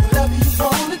 Whatever you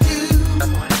wanna do,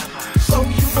 so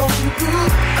you wanna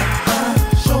groove.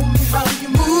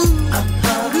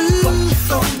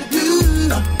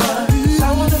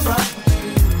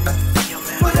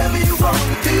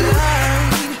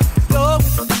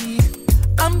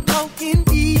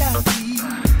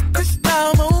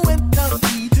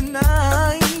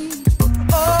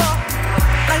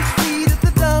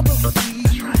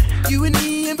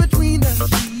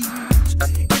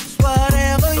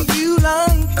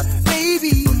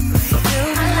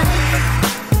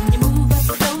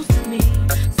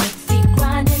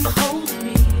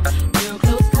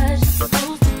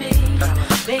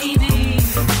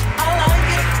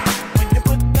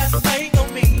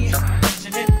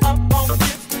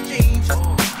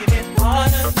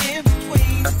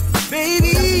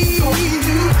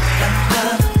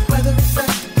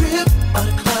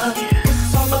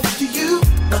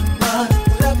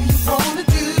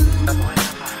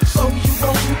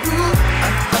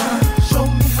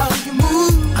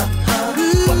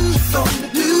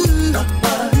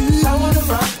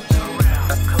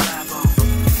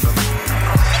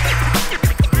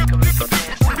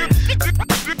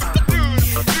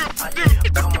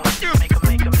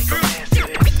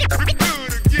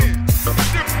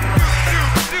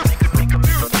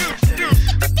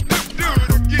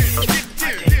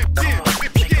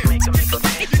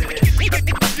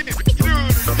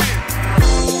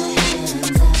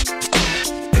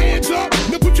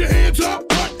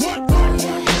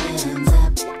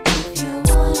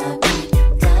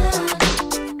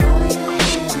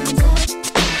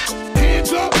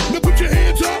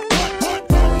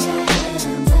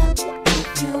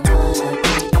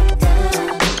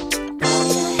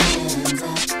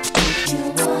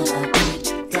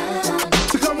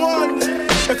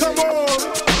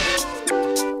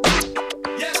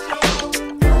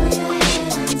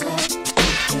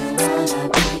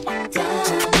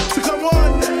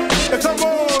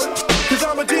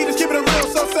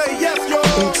 say yes,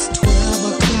 y'all. It's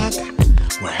 12 o'clock,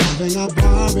 we're having a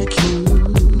barbecue.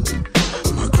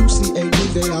 My crew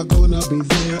C8, they are gonna be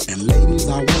there. And ladies,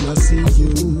 I wanna see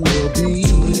you. We'll be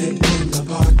in the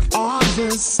park on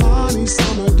this sunny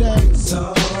summer day.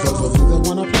 So those of you that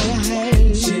wanna play a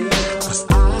hey, cause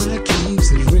I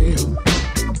keeps it real.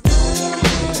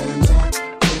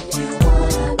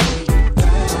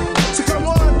 So come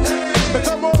on,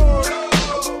 come on.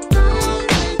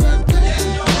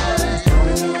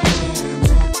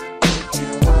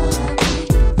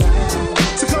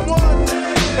 So come on,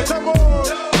 come on.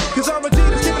 Cause I'm a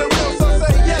genius, keep it real, so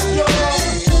say yes, y'all.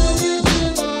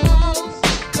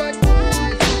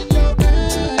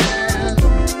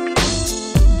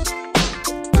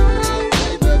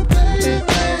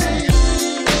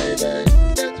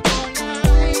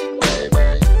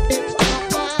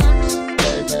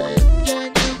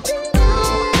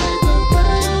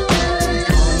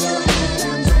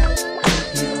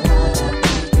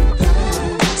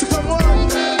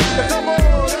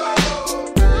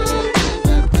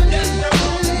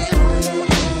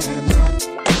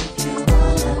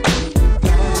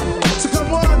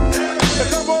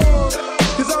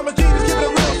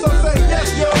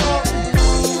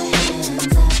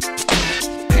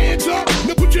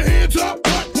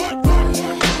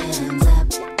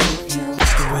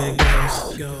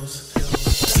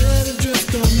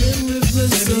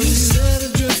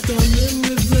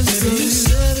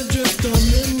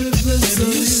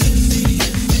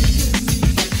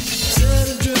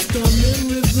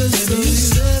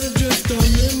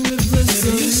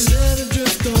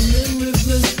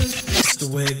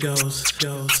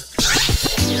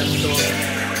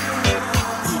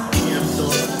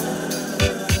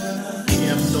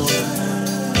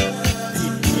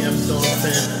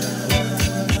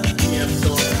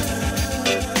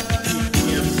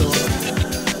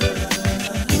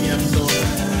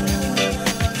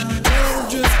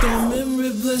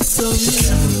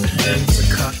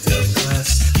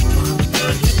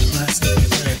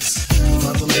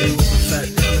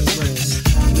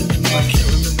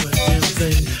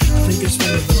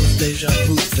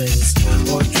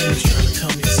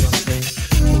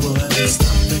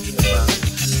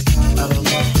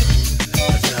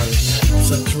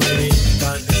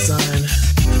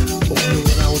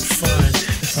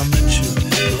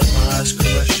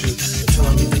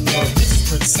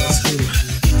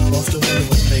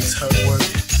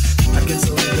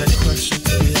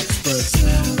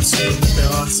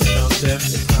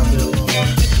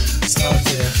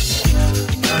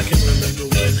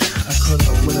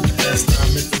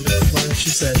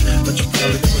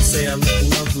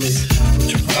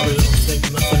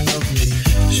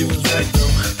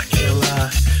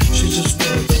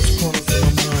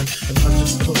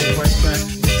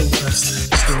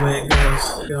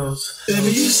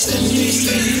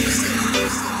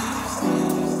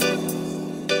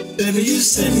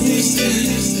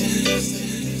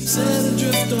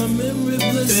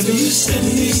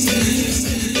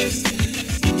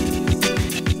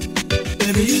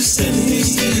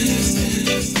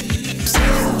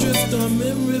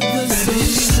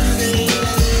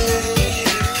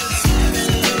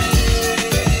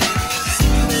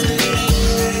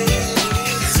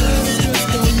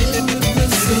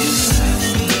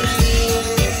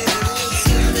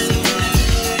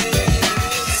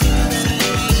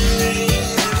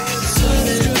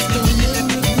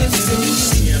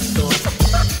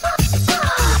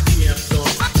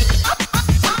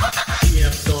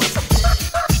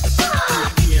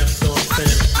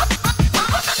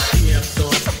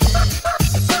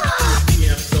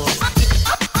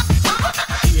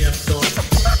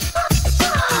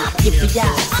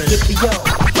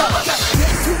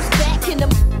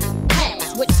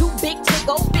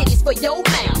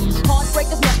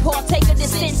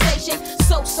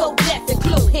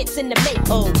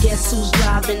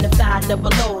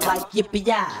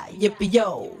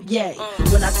 Yippee-yo, yay.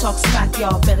 When I talk smack,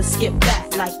 y'all better skip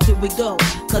back. Like, here we go,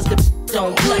 cause the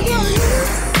don't play.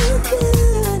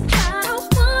 Baby,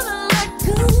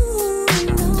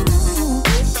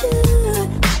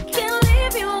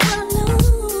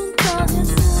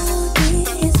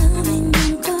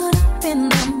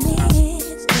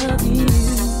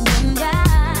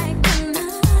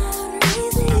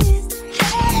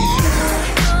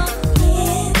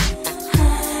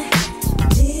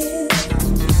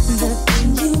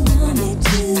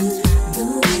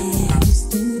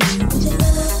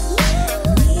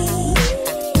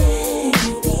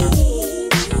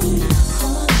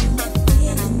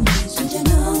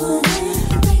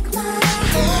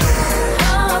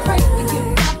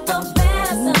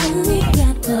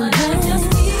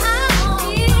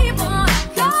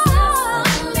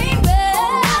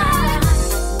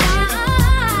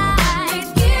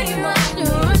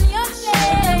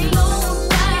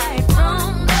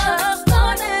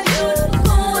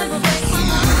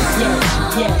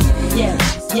 yeah,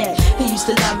 yeah. He used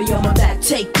to lie me on my back,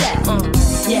 take that.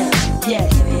 Yeah, yeah,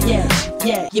 yeah,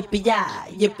 yeah.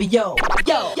 Yippee-yi, yippee-yo,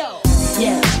 yo.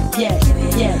 Yeah, yeah,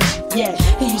 yeah, yeah.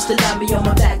 He used to lie me on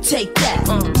my back, take that.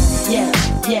 Yeah,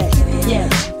 yeah, yeah,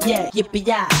 yeah.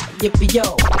 Yippee-yi, yippee-yo,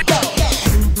 yo.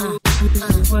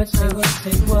 What, say what,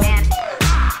 say what?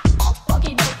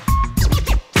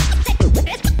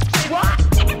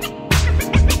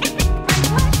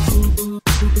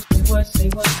 What, say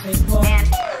what, say what?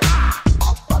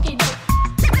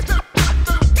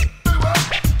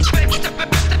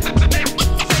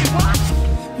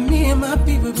 Me and my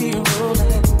people be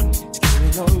rolling,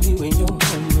 skating on you and your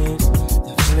homies.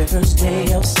 The very first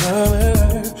day of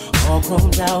summer, all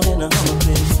chromed out in a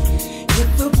Hummer. Hit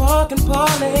the park and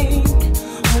parlay.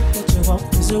 Hope that you walk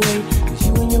this away, 'cause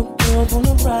you and your girl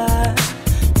gonna ride.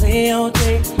 Play all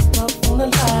day, up on the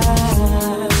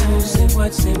line. Say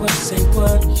what, say what, say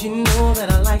what? You know that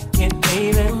I like it,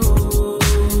 baby. Ooh,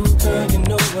 girl, you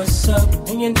know what's up,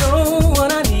 and you know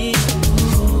what I need.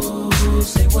 Ooh,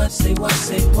 say what, say what,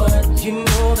 say what? You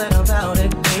know that I'm about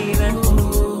it, baby.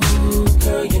 Ooh,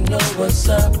 girl, you know what's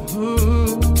up.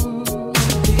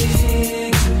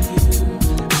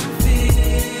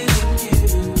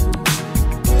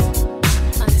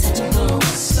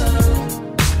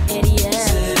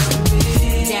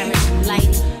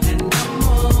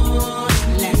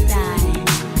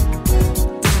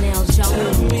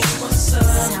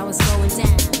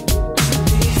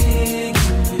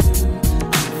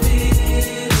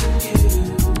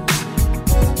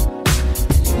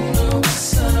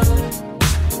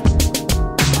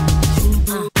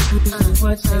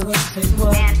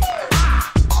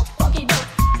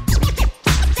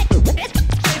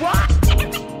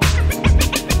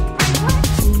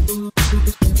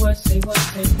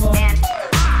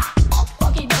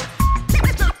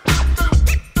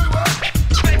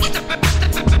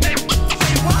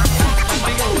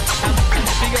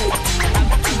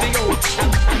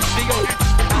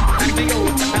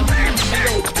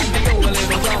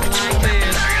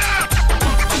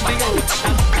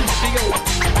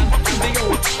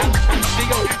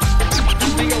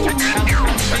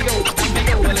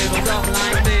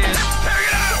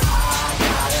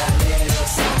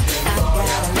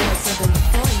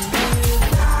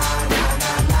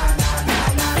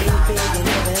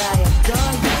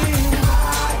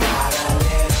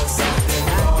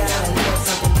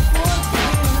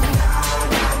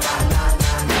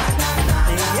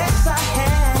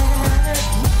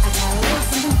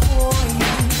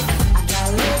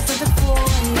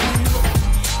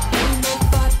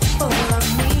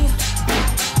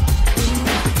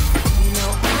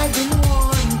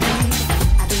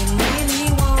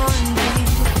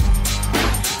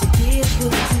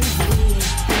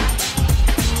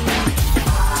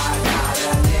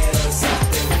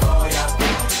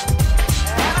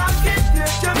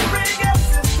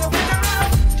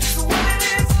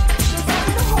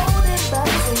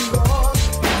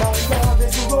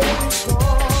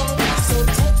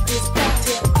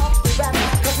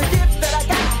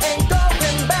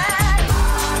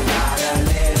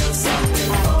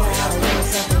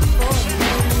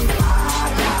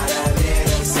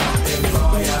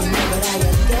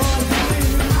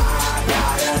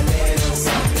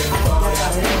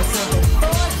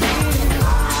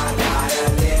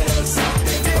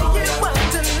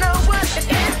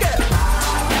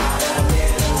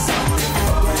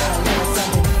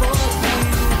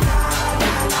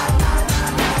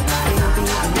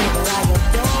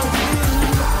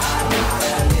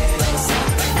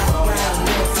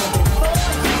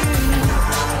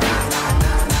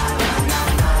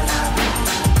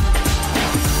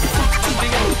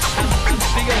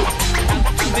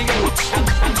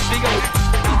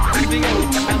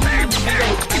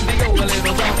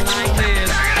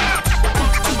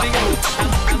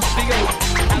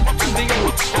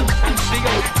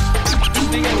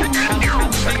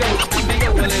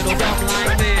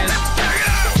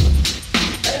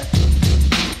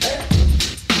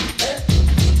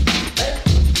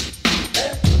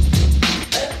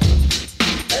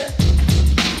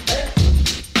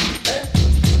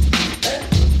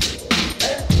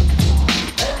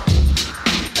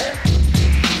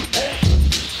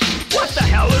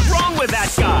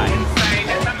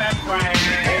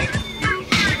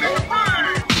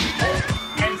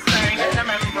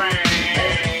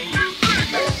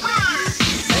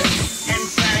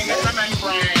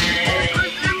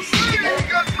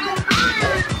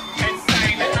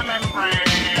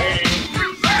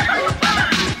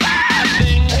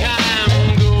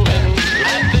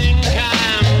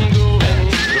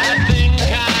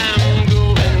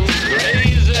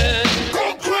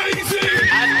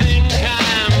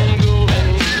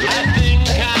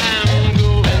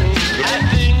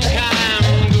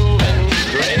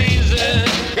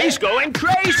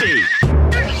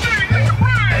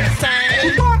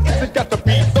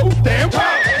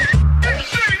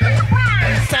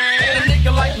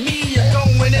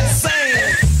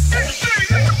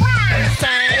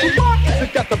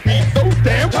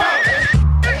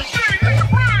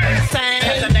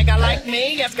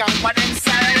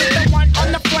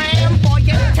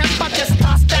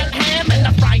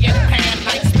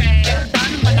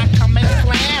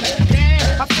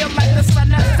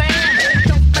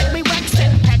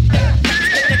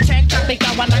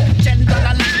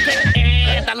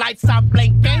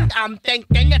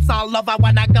 drinking. It's all over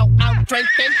when I go out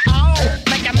drinking. Oh,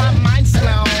 making my mind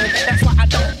slow. That's why I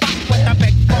don't fuck with the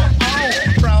big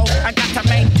 4-0, bro. I got to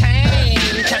maintain,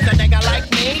 cause a nigga like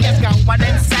me is going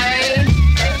insane.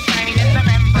 Insane in the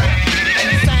membrane.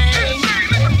 Insane.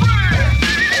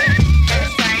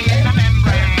 Insane in the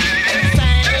membrane.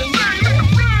 Insane.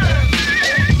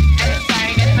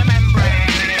 Insane in the membrane.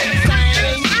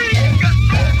 Insane.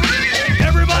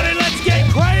 Everybody, let's get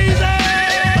crazy!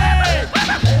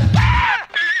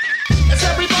 Is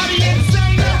everybody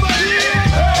insane over here?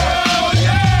 Hell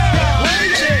yeah!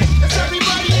 Crazy! Is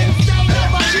everybody insane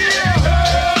over here?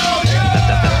 Hell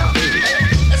yeah!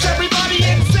 Is everybody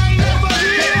insane over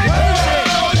here?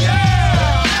 Hell yeah!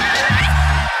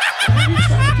 You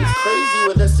trying to get crazy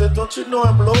with this? Don't you know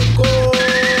I'm loco?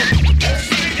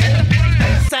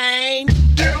 Insane.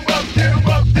 Get 'em up, get 'em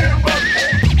up, get 'em up.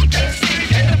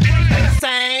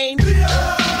 Insane.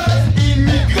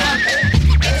 Immigrant.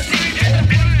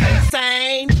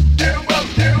 Insane. Get 'em up,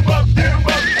 get 'em up, get 'em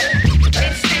up.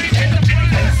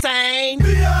 Insane.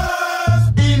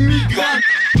 Immigrant.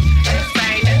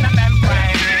 Insane in the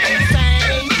membrane.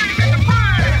 Insane.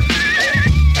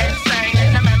 Insane in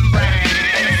the membrane.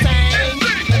 Insane.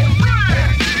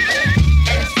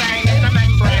 Insane in the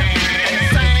membrane.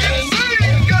 Insane.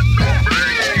 Got no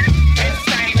brain.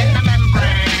 Insane in the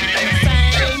membrane.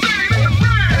 Insane.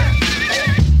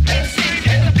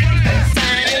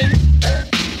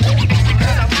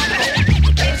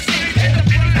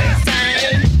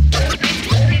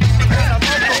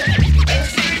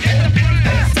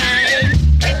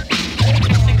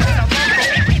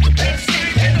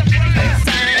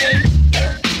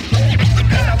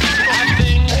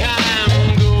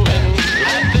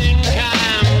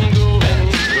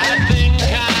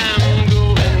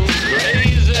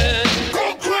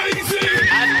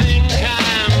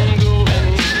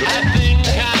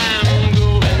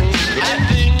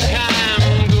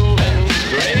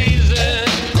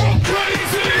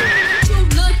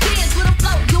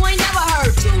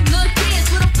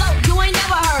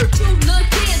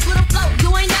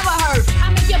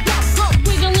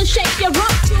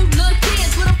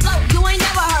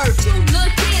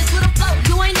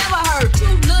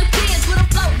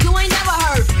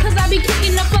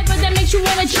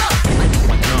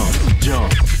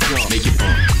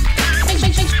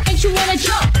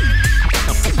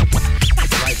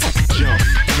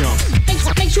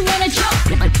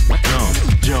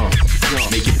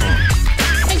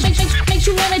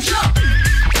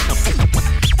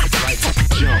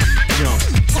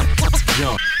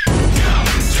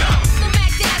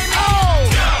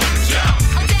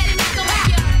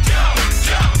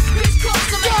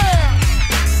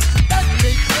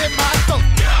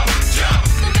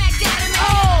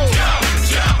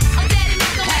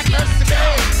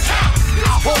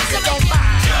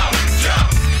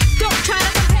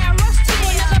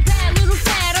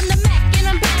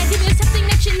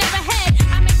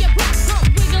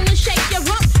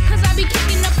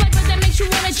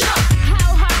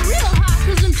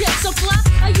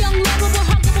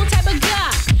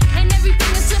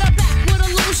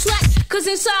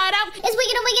 Inside out, it's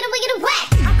wicked and whack.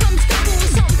 I come stomping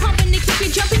with something pumping to keep you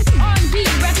jumping. R&B,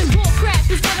 rapping, bull crap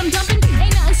is what I'm dumping.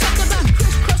 Ain't nothing soft about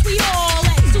crisscross, we all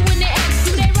at. So when they ask,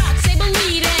 do they rock, say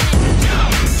believe in it.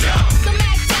 The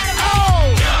Mac Daddy,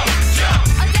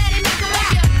 a daddy make a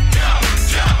record.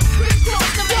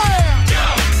 Crisscross the world.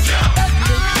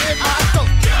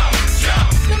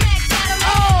 The Mac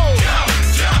Daddy,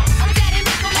 a daddy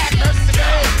make a record.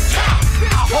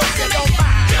 Crisscross the world.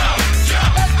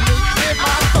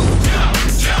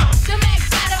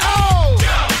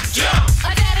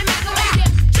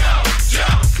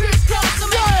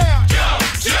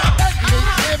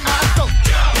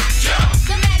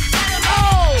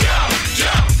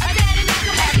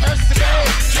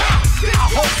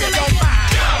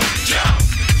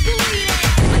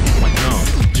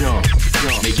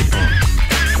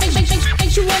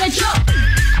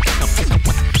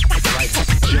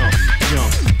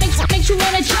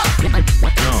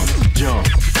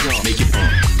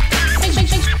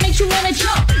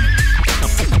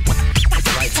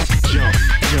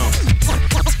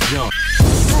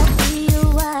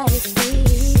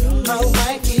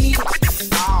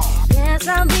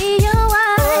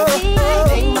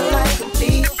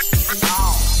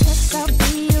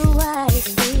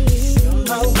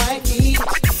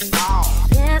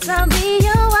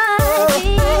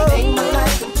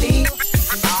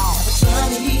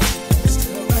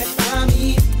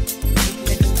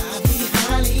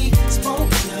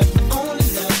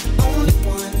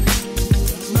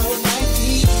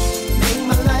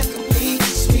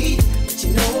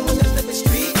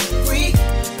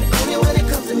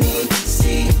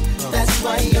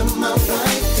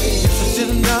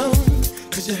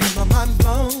 to have my mind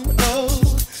blown. Oh,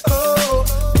 oh,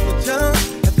 people jump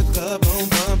at the club, boom,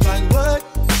 bump like what?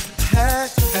 I had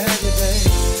you, babe.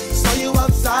 Saw you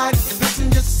outside,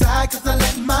 listen your side, cause I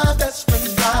let my best friend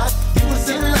ride. You was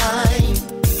in line.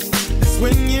 That's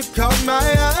when you caught my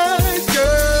eyes,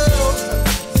 girl.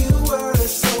 You were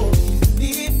so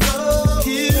beautiful.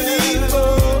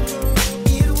 Beautiful.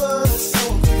 It was so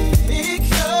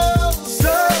critical.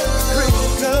 So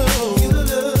critical. You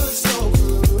look so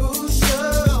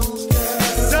crucial, girl.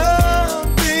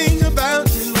 Something about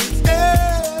you is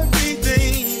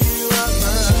everything. You are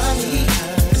mine.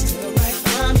 Still right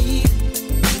by me.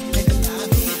 Make a lie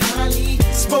behind me.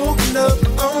 Spoken up,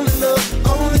 only love,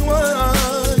 only one.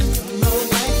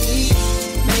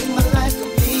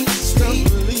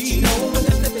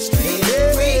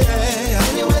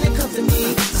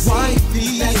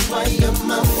 That's why you're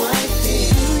my wifey.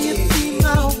 Will you be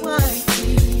my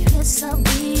wifey? Yes, I'll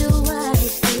be your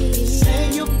wifey. Say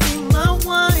you'll be my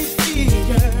wifey,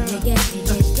 girl. Yeah.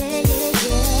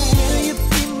 Will you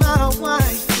be my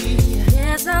wifey?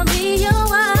 Yes, I'll be your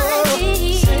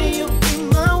wifey. Say you'll be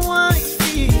my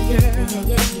wifey, girl.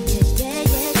 Yeah.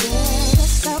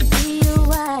 Yes, I'll be your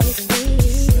wifey.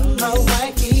 My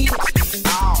wifey.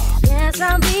 Yes,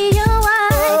 I'll be your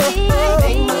wifey.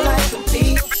 Make my life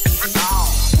complete.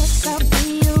 Yes, I'll be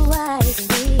your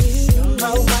wifey.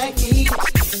 My wifey.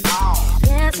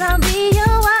 Yes, I'll be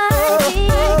your wifey.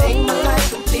 Make my life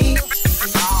complete.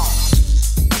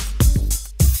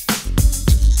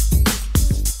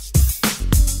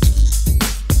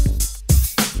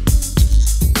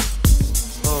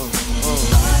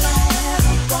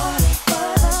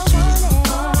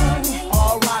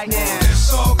 All right now.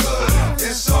 It's all good.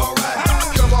 It's all right.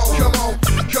 Come on, come on,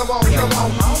 come on, come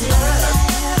on.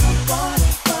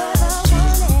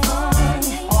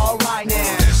 All right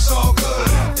now. It's all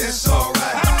good. It's all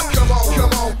right. Come on,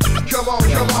 come on, come on,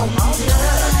 come on.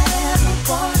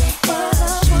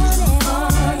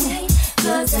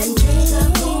 Cause I need a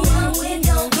woman with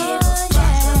no give a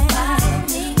fuck about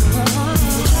me.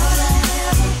 All I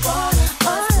ever for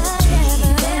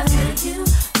you.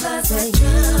 Cause I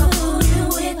love you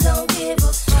with no give a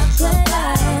fuck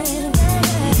about me.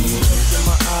 In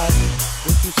my eyes,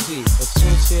 what you see? A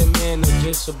sincere man or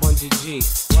just a bunch of G?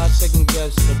 Why second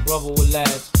guess the brother will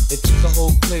last? It took a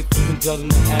whole clique from Jordan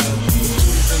to have. The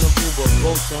dudes in a Uber,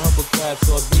 boats and hovercraft.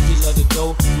 So a Biggie love the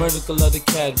dough, Murder love the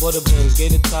cat. Butter Benz,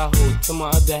 gave the Tahoe to my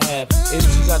other half. If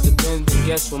she got the Benz, then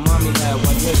guess what mommy had?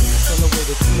 Why did it? Tell her where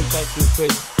the two types in the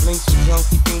fridge. Links and junk,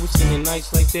 he think we singing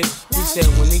nice like this. He said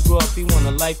when he grew up, he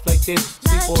want a life like this.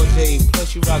 Sleep all day,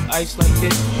 plus you rock ice like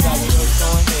this. Got drugs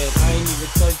on head, I ain't even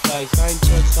touch dice. I ain't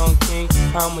touched on King,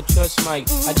 I'ma trust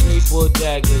Mike. I did bull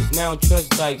daggers, now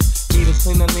trust dikes. Need a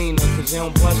cleaner leaner, cause they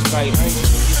don't bust right. I ain't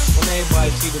stingy when everybody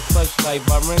see the plush light.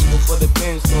 By wrinkle for the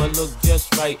Benz, so it look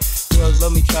just right. Girls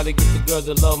love me, try to get the girls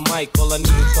that love Mike. All I need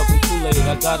is cup and Kool-Aid,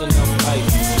 I got enough light.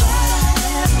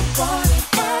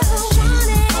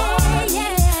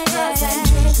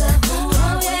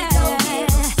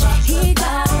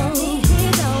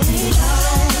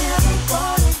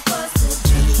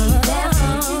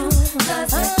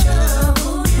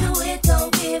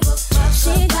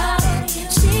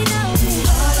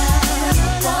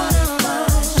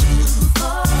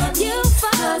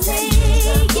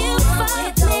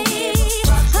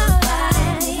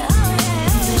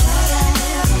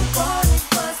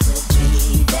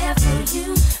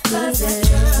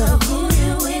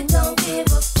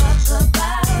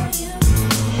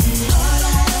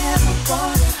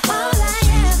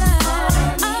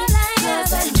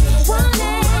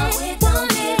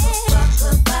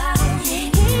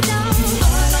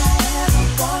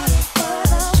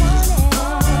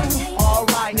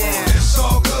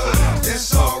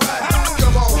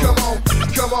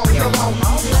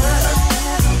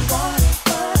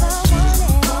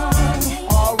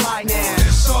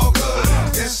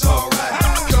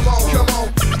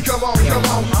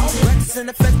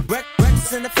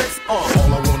 All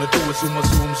I wanna do is zoom,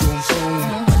 zoom, zoom,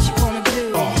 zoom. What you wanna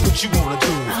do? What you wanna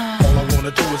do? All I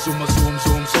wanna do is zoom, zoom,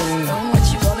 zoom, zoom. What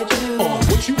you wanna do?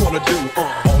 What you wanna do?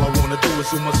 All I wanna do is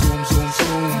zoom, zoom, zoom,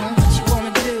 zoom. What you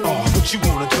wanna do? What you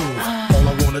wanna do? All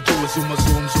I wanna do is zoom,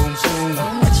 zoom, zoom, zoom.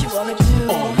 What you wanna do?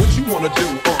 What you wanna do?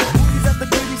 Booties up the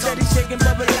booty, steady shaking,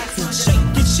 but relaxing.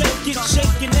 Shake it, shake it,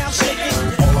 shake it, now shake it.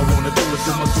 All I wanna do is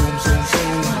zoom, zoom, zoom,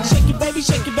 zoom. Shake it, baby,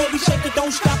 shake it, baby, shake it,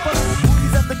 don't stop us.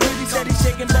 Booties up the booty, steady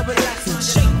shaking, but relaxing.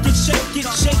 Shake it, shake it,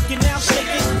 shake it, now shake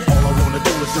it. All I wanna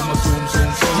do is zoom, zoom,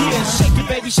 zoom, zoom. Yeah, shake it,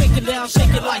 baby, shake it down,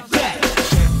 shake it like that.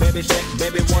 Shake,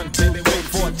 baby, 1, 2, 3,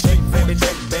 4. Shake, baby,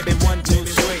 1, 2,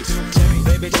 3.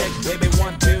 Baby, shake, baby,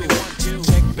 1, 2.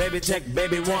 Shake, baby, check,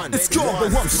 baby one. It's called the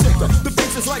Rump Shaker. The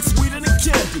beat is like sweeter than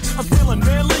candy. I'm feeling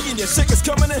manly and your shaker's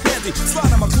coming in handy.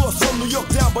 Sliding my clothes from New York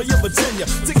down by your Virginia.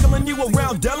 Tickling you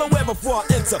around Delaware before I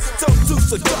enter. Don't do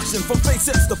seduction from face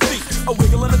hips to feet. A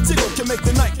wiggle and a tickle can make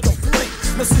the night complete.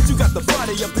 Now since you got the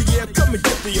body of the year, come and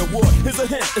get the award. Here's a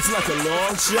hint, it's like a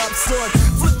long sharp sword.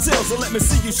 Flip tails and let me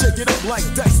see you shake it up like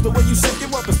dice. The way you shake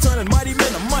it up is turning mighty men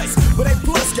to mice. But A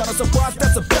plus got a surprise,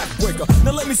 that's a backbreaker.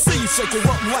 Now let me see you shake it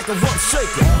up like a rump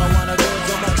shaker. All I wanna do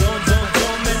is on my dome, dome,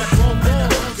 dome, and a boom, boom.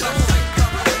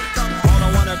 All I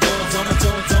wanna do is on my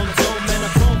dome, dome, dome, and a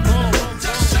boom, boom.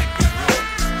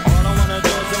 All I wanna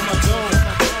do is on my dome.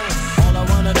 All I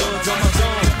wanna do is on my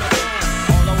dome.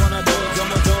 All I wanna do is on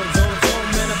my dome, dome,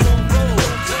 dome, and a boom, boom.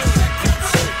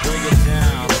 Bring it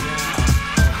down.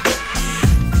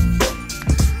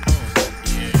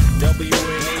 WA,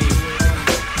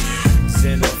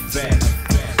 send it back.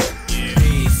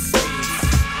 Peace.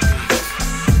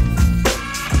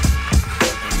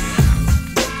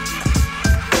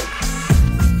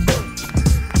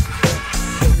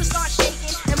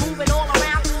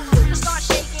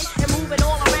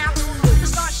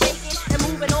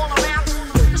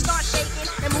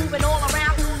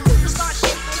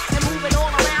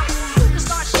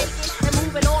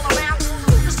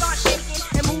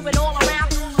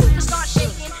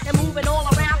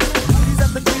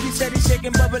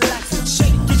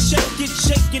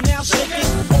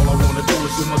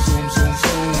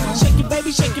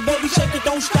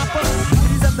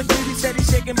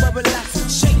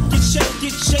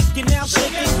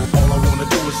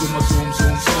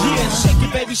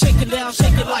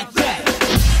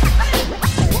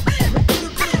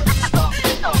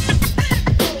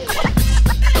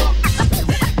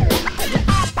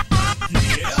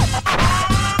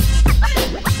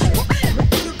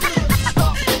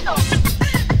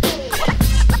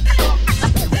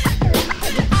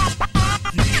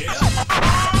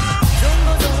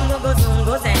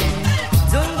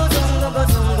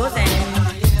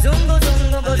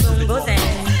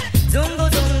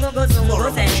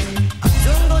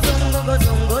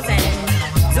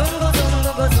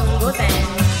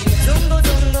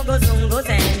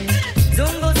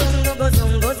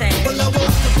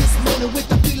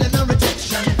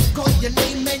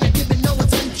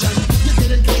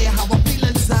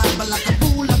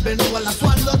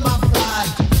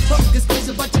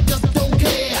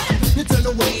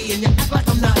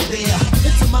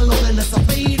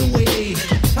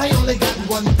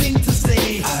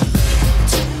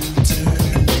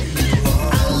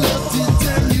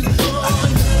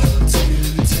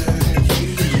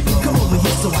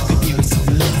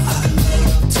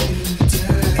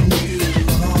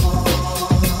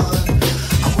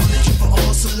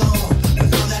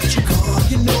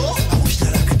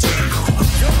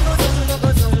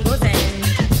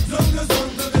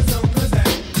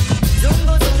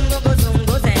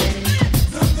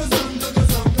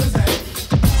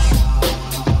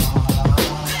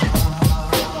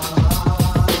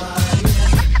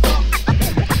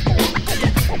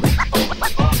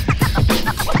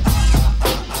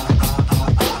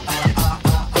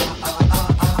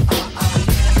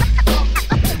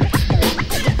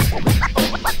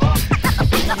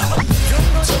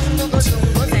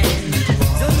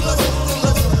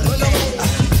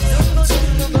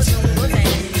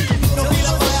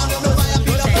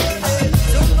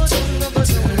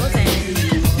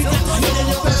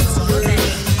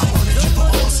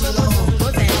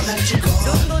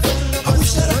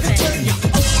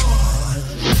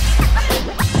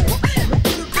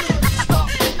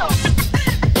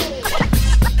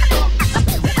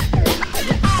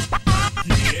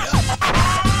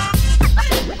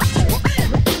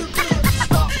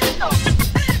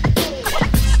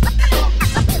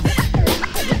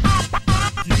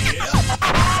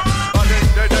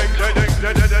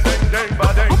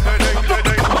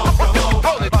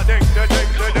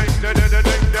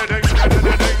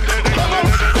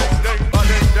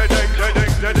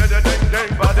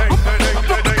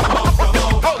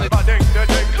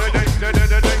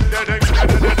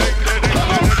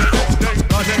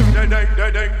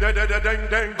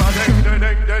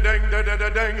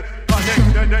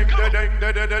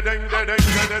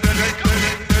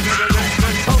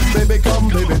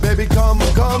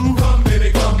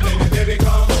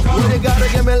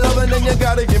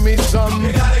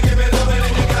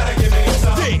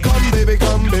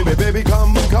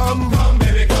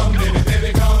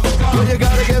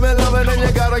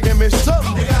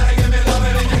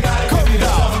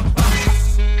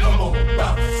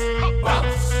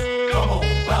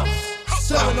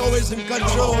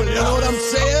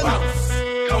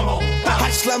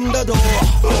 slam the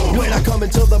door. When I come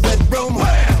into the bedroom,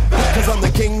 cause I'm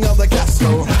the king of the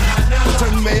castle.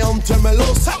 Turn me on, turn me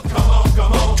loose.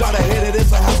 Try to hit it,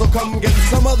 it's a hassle, come get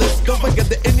some of this. Don't forget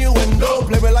the innuendo,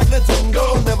 play me like the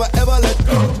tango. Never ever let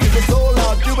go, keep it so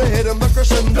loud, you be hitting the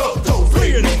crescendo. Don't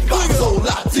free me, so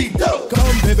latido.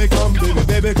 Come baby, come baby,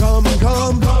 baby, come,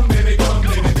 come. Come baby, come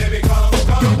baby, baby, come,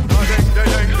 come.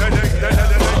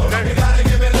 You gotta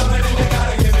give me love and then you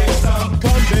gotta give me some.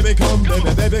 Come baby, come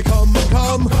baby, baby, come,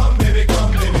 come. Come baby,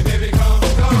 come baby, baby, come,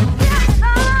 come.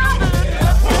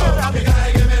 You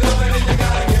gotta give me love and then you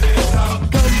gotta give me some.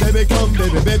 Come baby, come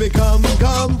baby, baby, come,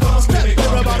 come. Step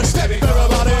everybody, step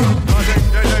everybody.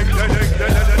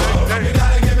 You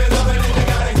gotta give me love and then you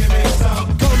gotta give me some.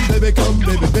 Come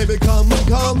baby, baby, come,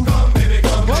 come. Come baby,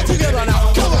 come. All together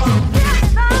now, come on.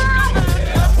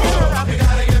 You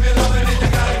gotta give me love and then you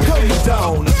gotta give me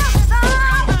some. Come down.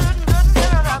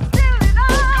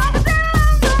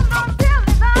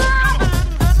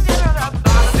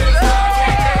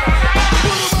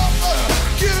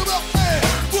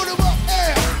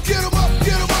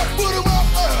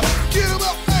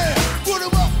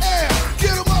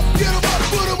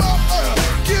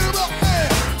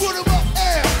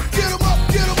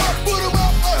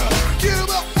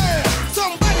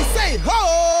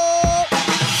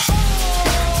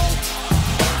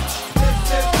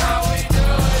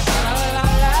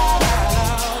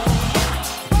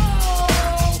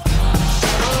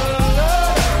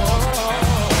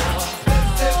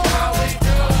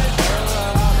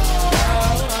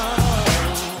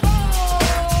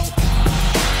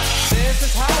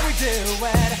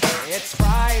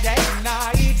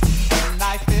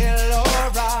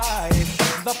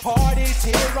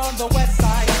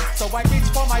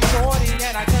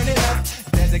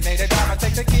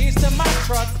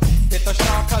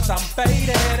 I'm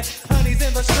faded. Honey's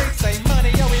in the streets, say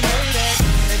money, yo, we made it.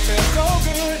 It feels so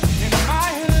good in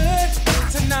my hood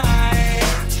tonight.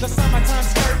 The summertime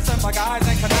skirts and the guys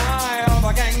ain't canine. All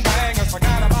the gangbangers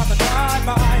forgot about the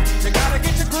drive-by. You gotta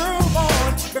get your groove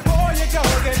on before you go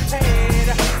get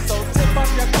paid. So tip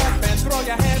up your cup and throw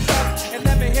your hands up and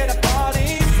let me hear the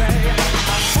party say,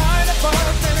 I'm kind of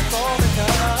buzzed and it's all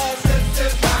because this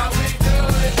is how we do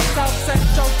it. South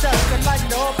Central does it like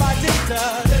nobody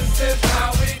does. This is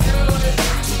how we do it.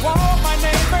 To all my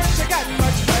neighbors, you got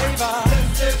much flavor.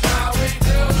 This is how we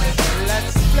do it.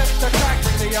 Let's flip the track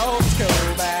with the old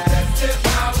school back. This is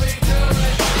how we do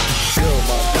it. Go,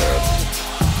 my dad.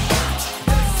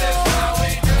 This is how we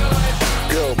do it.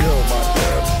 Go, my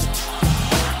dad.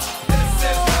 This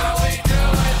is how we do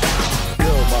it.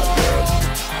 Go, my dad.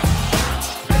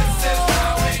 This is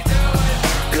how we do it.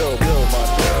 Go, my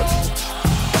dad.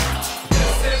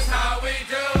 This is how we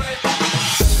do it.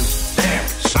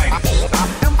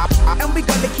 And we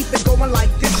gonna keep it going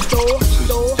like this,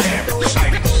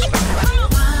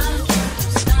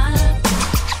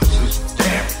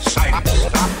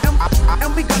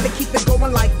 and we gonna keep it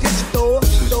going like this,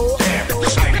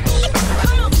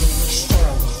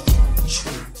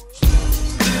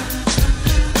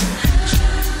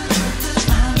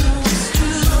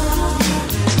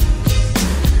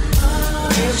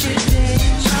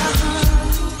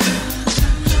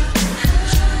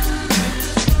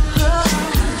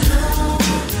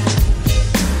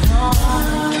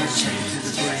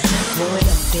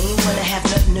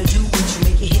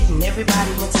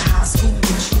 Everybody went to high school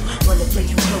with you. Wanna play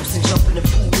you close and jump in the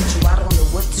pool with you. I don't know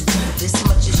what to do, but this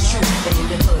much is true. That in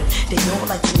the hood, they all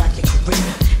like to knock your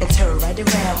career and turn right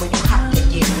around when you hot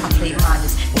again. I play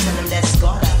modest and tell them that's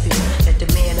God I feel. That the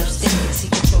man upstairs, he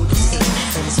controls his head.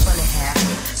 And it's funny how,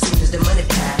 soon as the money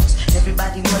piles,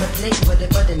 everybody wanna play with it,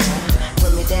 but now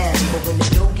run me down. But when the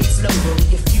dough gets low, only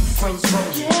a few friends roll.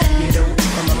 You know,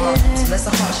 and my mom, bless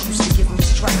her heart, she used to give me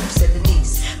stripes. Said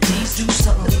Denise, please do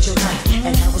something with your life.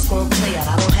 And how it's gonna play out,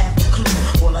 I don't have a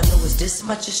clue. All I know is this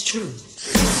much is true.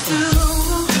 It's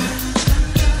true.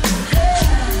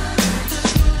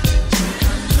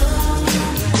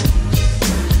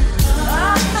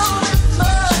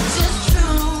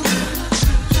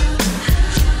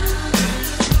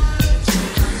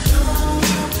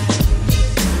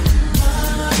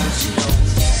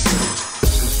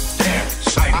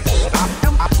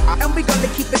 and we gonna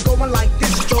keep it going like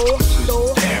this,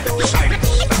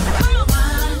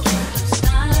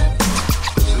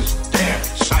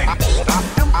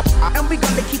 and we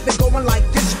gonna keep it going.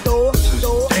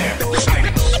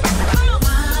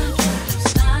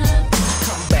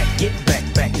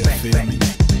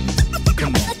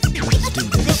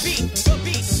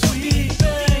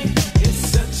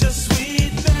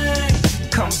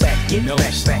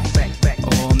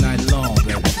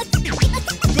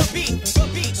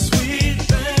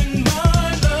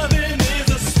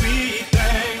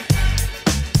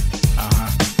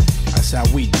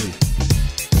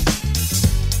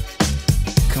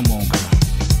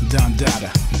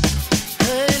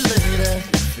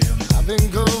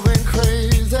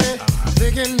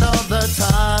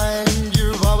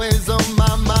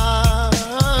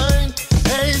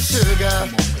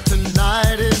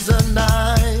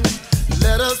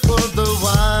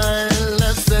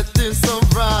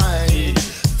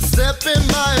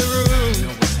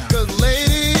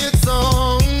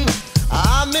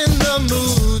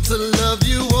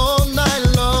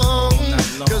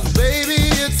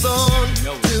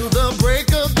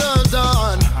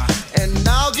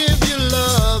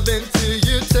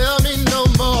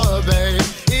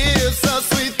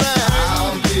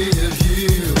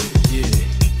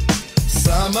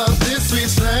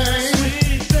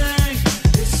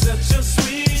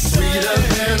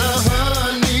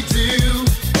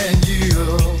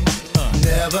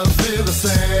 never feel the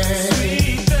same.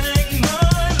 Sweet thing,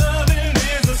 my loving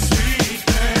is a sweet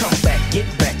thing. Come back, get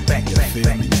back, back, back,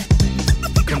 back.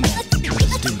 Come on, let's do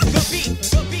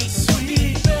this. The beat,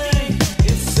 sweet thing,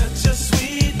 it's such a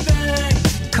sweet thing.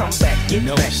 Come back, get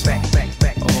back, back, back,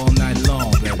 back. All night long,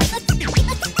 baby.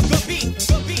 The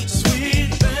beat, sweet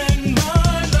thing,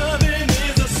 my loving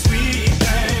is a sweet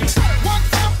thing. One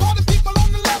time for the people on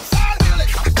the left side, feel it,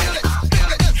 feel it, feel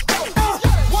it, let's go.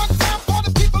 One time for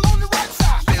the people on the right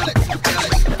side, feel it, feel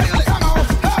it, feel it, come on.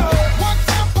 One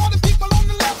time for the people on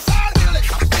the left side, feel it,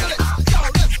 feel it, yo,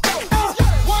 let's go.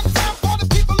 One time for the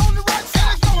people on the right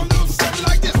side, gonna do something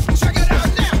like this. Check it out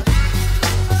now.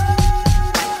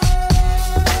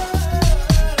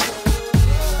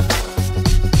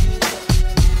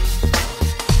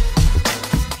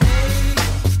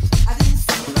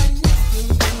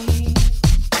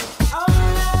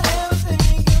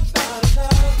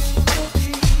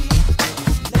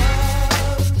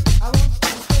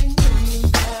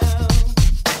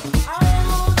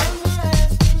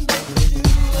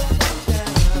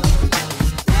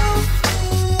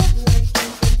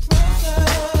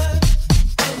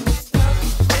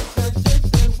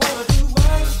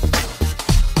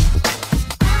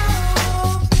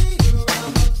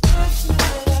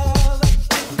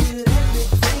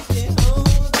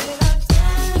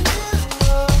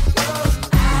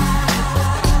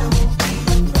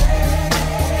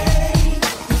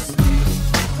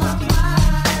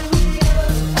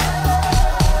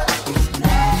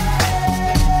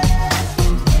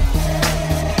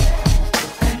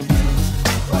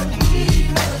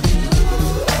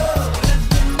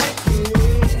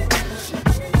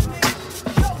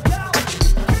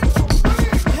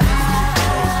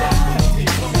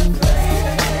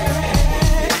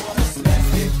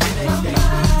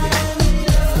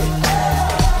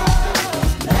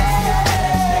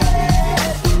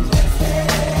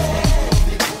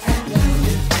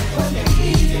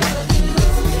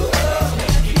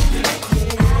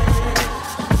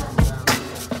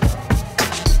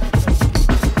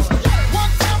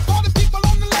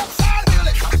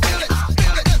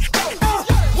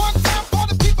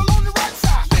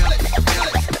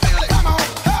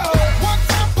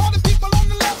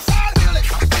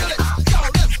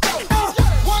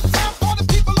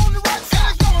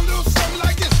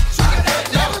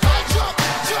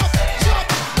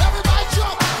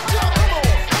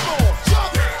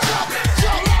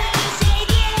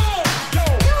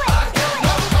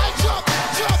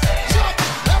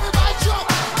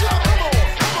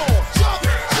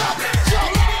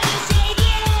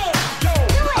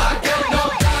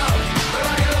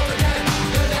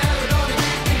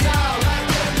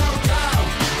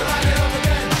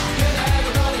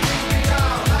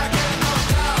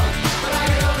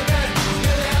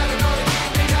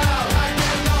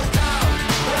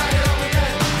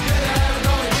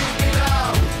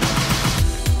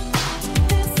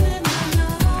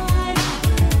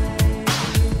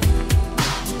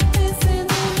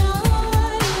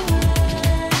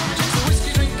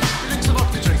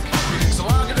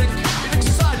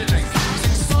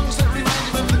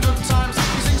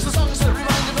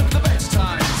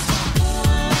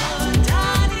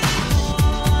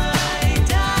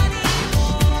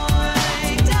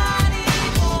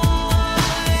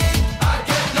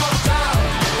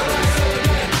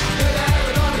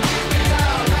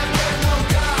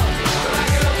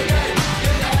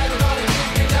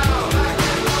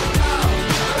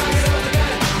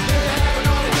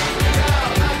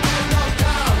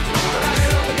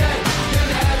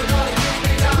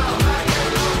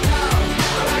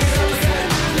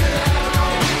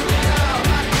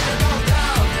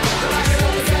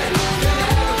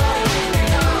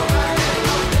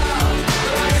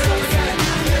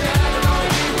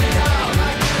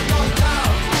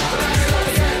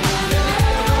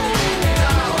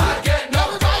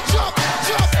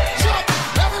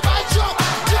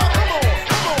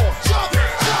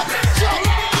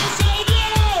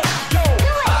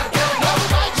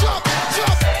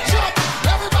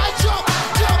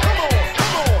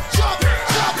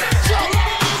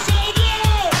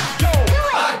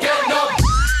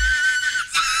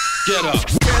 Get up.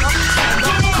 Get up.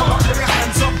 Come on, put your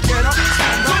hands up. Get up.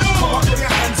 Come on, put your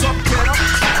hands up. Get up.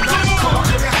 Come on,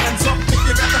 put your hands up. If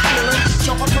you got the feeling,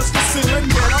 jump up touch the ceiling.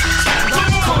 Get up.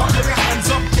 Come on, put your hands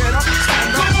up. Get up.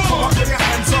 Come on, put your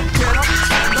hands up. Get up.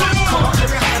 Come on, put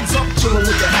your hands up. Chillin'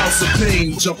 with the House of Pain,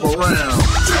 jump around.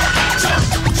 Jump, jump,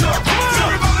 jump. Come on,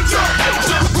 everybody jump,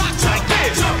 jump. Rock like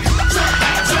this. Jump, jump,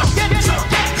 jump. Get it, jump.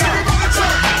 Everybody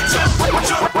jump, jump, jump.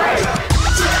 Jump, jump, jump.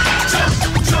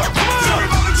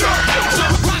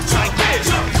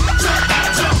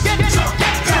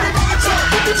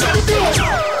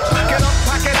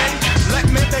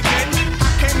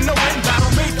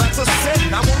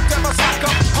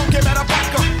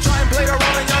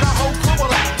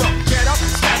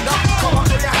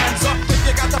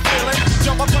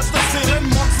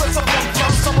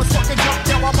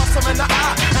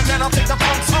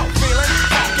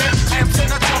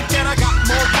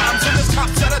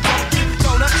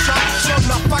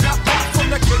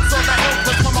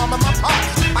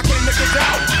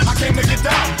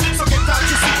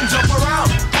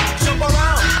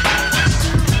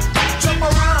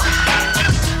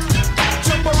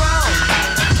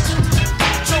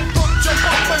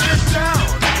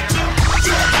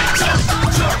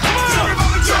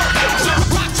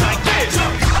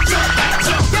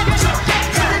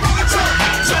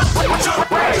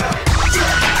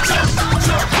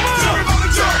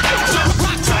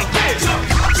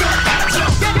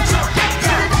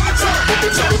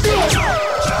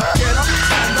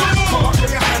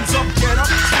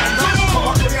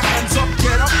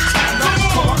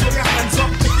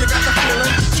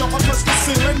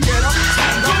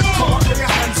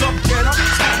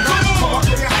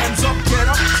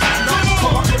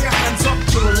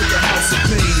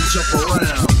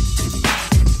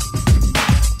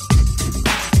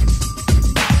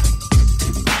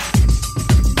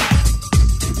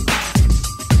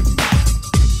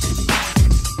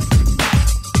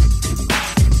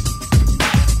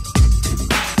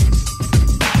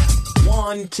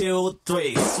 2,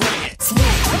 3, swing it.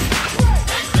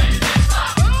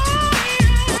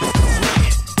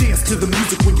 Dance to the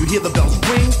music when you hear the bells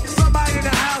ring. Somebody in the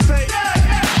house say,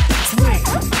 Swing.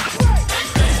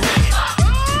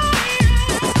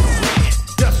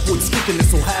 Deathwood's kicking it,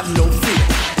 so have no fear.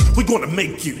 We're gonna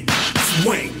make you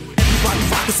swing. Everybody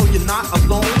rockin' so you're not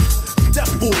alone. Deaf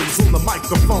boys on the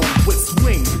microphone with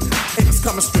swing. And it's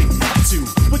coming straight at you.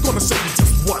 We're gonna show you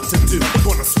just what to do. We're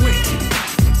gonna swing.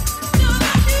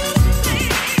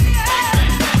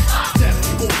 Deaf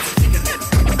boys are kicking it.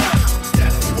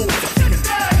 Deaf boys are kicking it.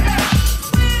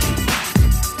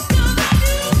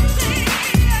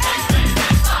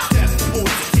 Deaf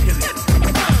boys are kicking it.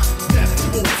 Deaf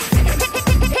boys are kicking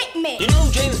it. Hit me. You know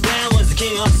James Brown was the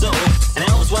king of soul, and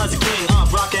Elvis was the king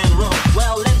of rock and roll.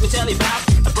 Well, let me tell you about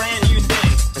a brand new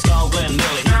thing. It's called Glenn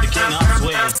Miller, he's the king of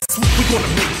swing. We're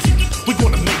gonna make you, we're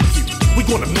gonna make you, we're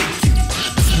gonna make you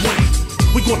swing.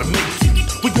 We're gonna make you,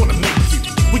 we're gonna make you,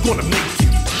 we're gonna make you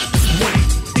swing.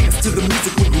 Dance to the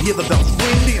music when you hear the bells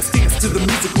ring. Dance, dance to the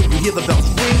music when you hear the bells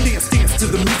ring. Dance, dance to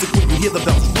the music when you hear the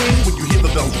bells ring. When you hear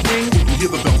the bells ring, when you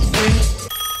hear the bells ring.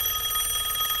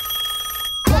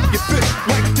 Pump your fist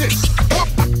like this.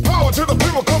 Power to the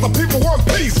people, cause the people want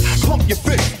peace. Pump your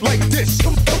fist like this.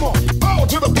 Come on. Power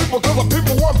to the people, cause the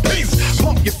people want peace.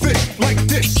 Pump your fist like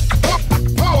this.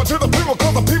 Power to the people,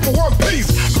 cause the people want peace.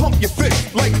 Pump your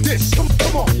fist like this.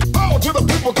 Come on. Power to the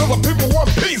people, cause the people want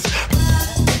peace.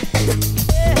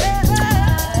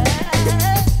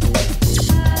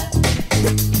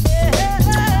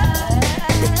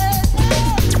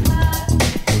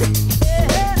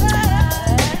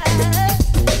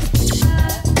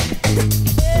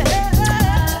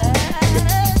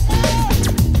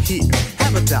 Here,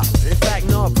 have $1. In fact,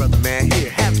 no, brother, man, here,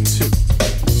 have $2.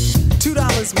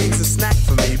 $2 means a snack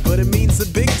for me, but it means a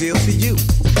big deal to you.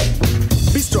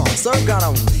 Be strong, serve God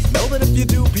only. Know that if you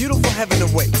do, beautiful heaven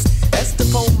awaits. That's the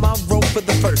poem I wrote for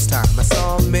the first time. I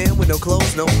saw a man with no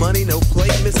clothes, no money, no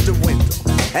plate, Mr. Wendell.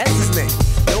 That's his name.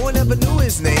 No one ever knew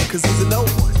his name, cause he's a no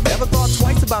one. Never thought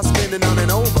twice about spending on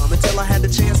an old bum until I had the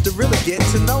chance to really get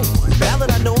to know one. Now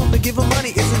that I know him, to give him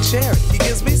money isn't charity. He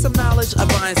gives me some knowledge, I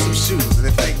buy him some shoes. And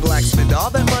if fake blacks spend all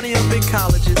that money on big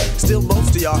colleges, still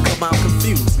most of y'all come out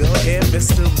confused. Go ahead,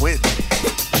 Mr. Wendell.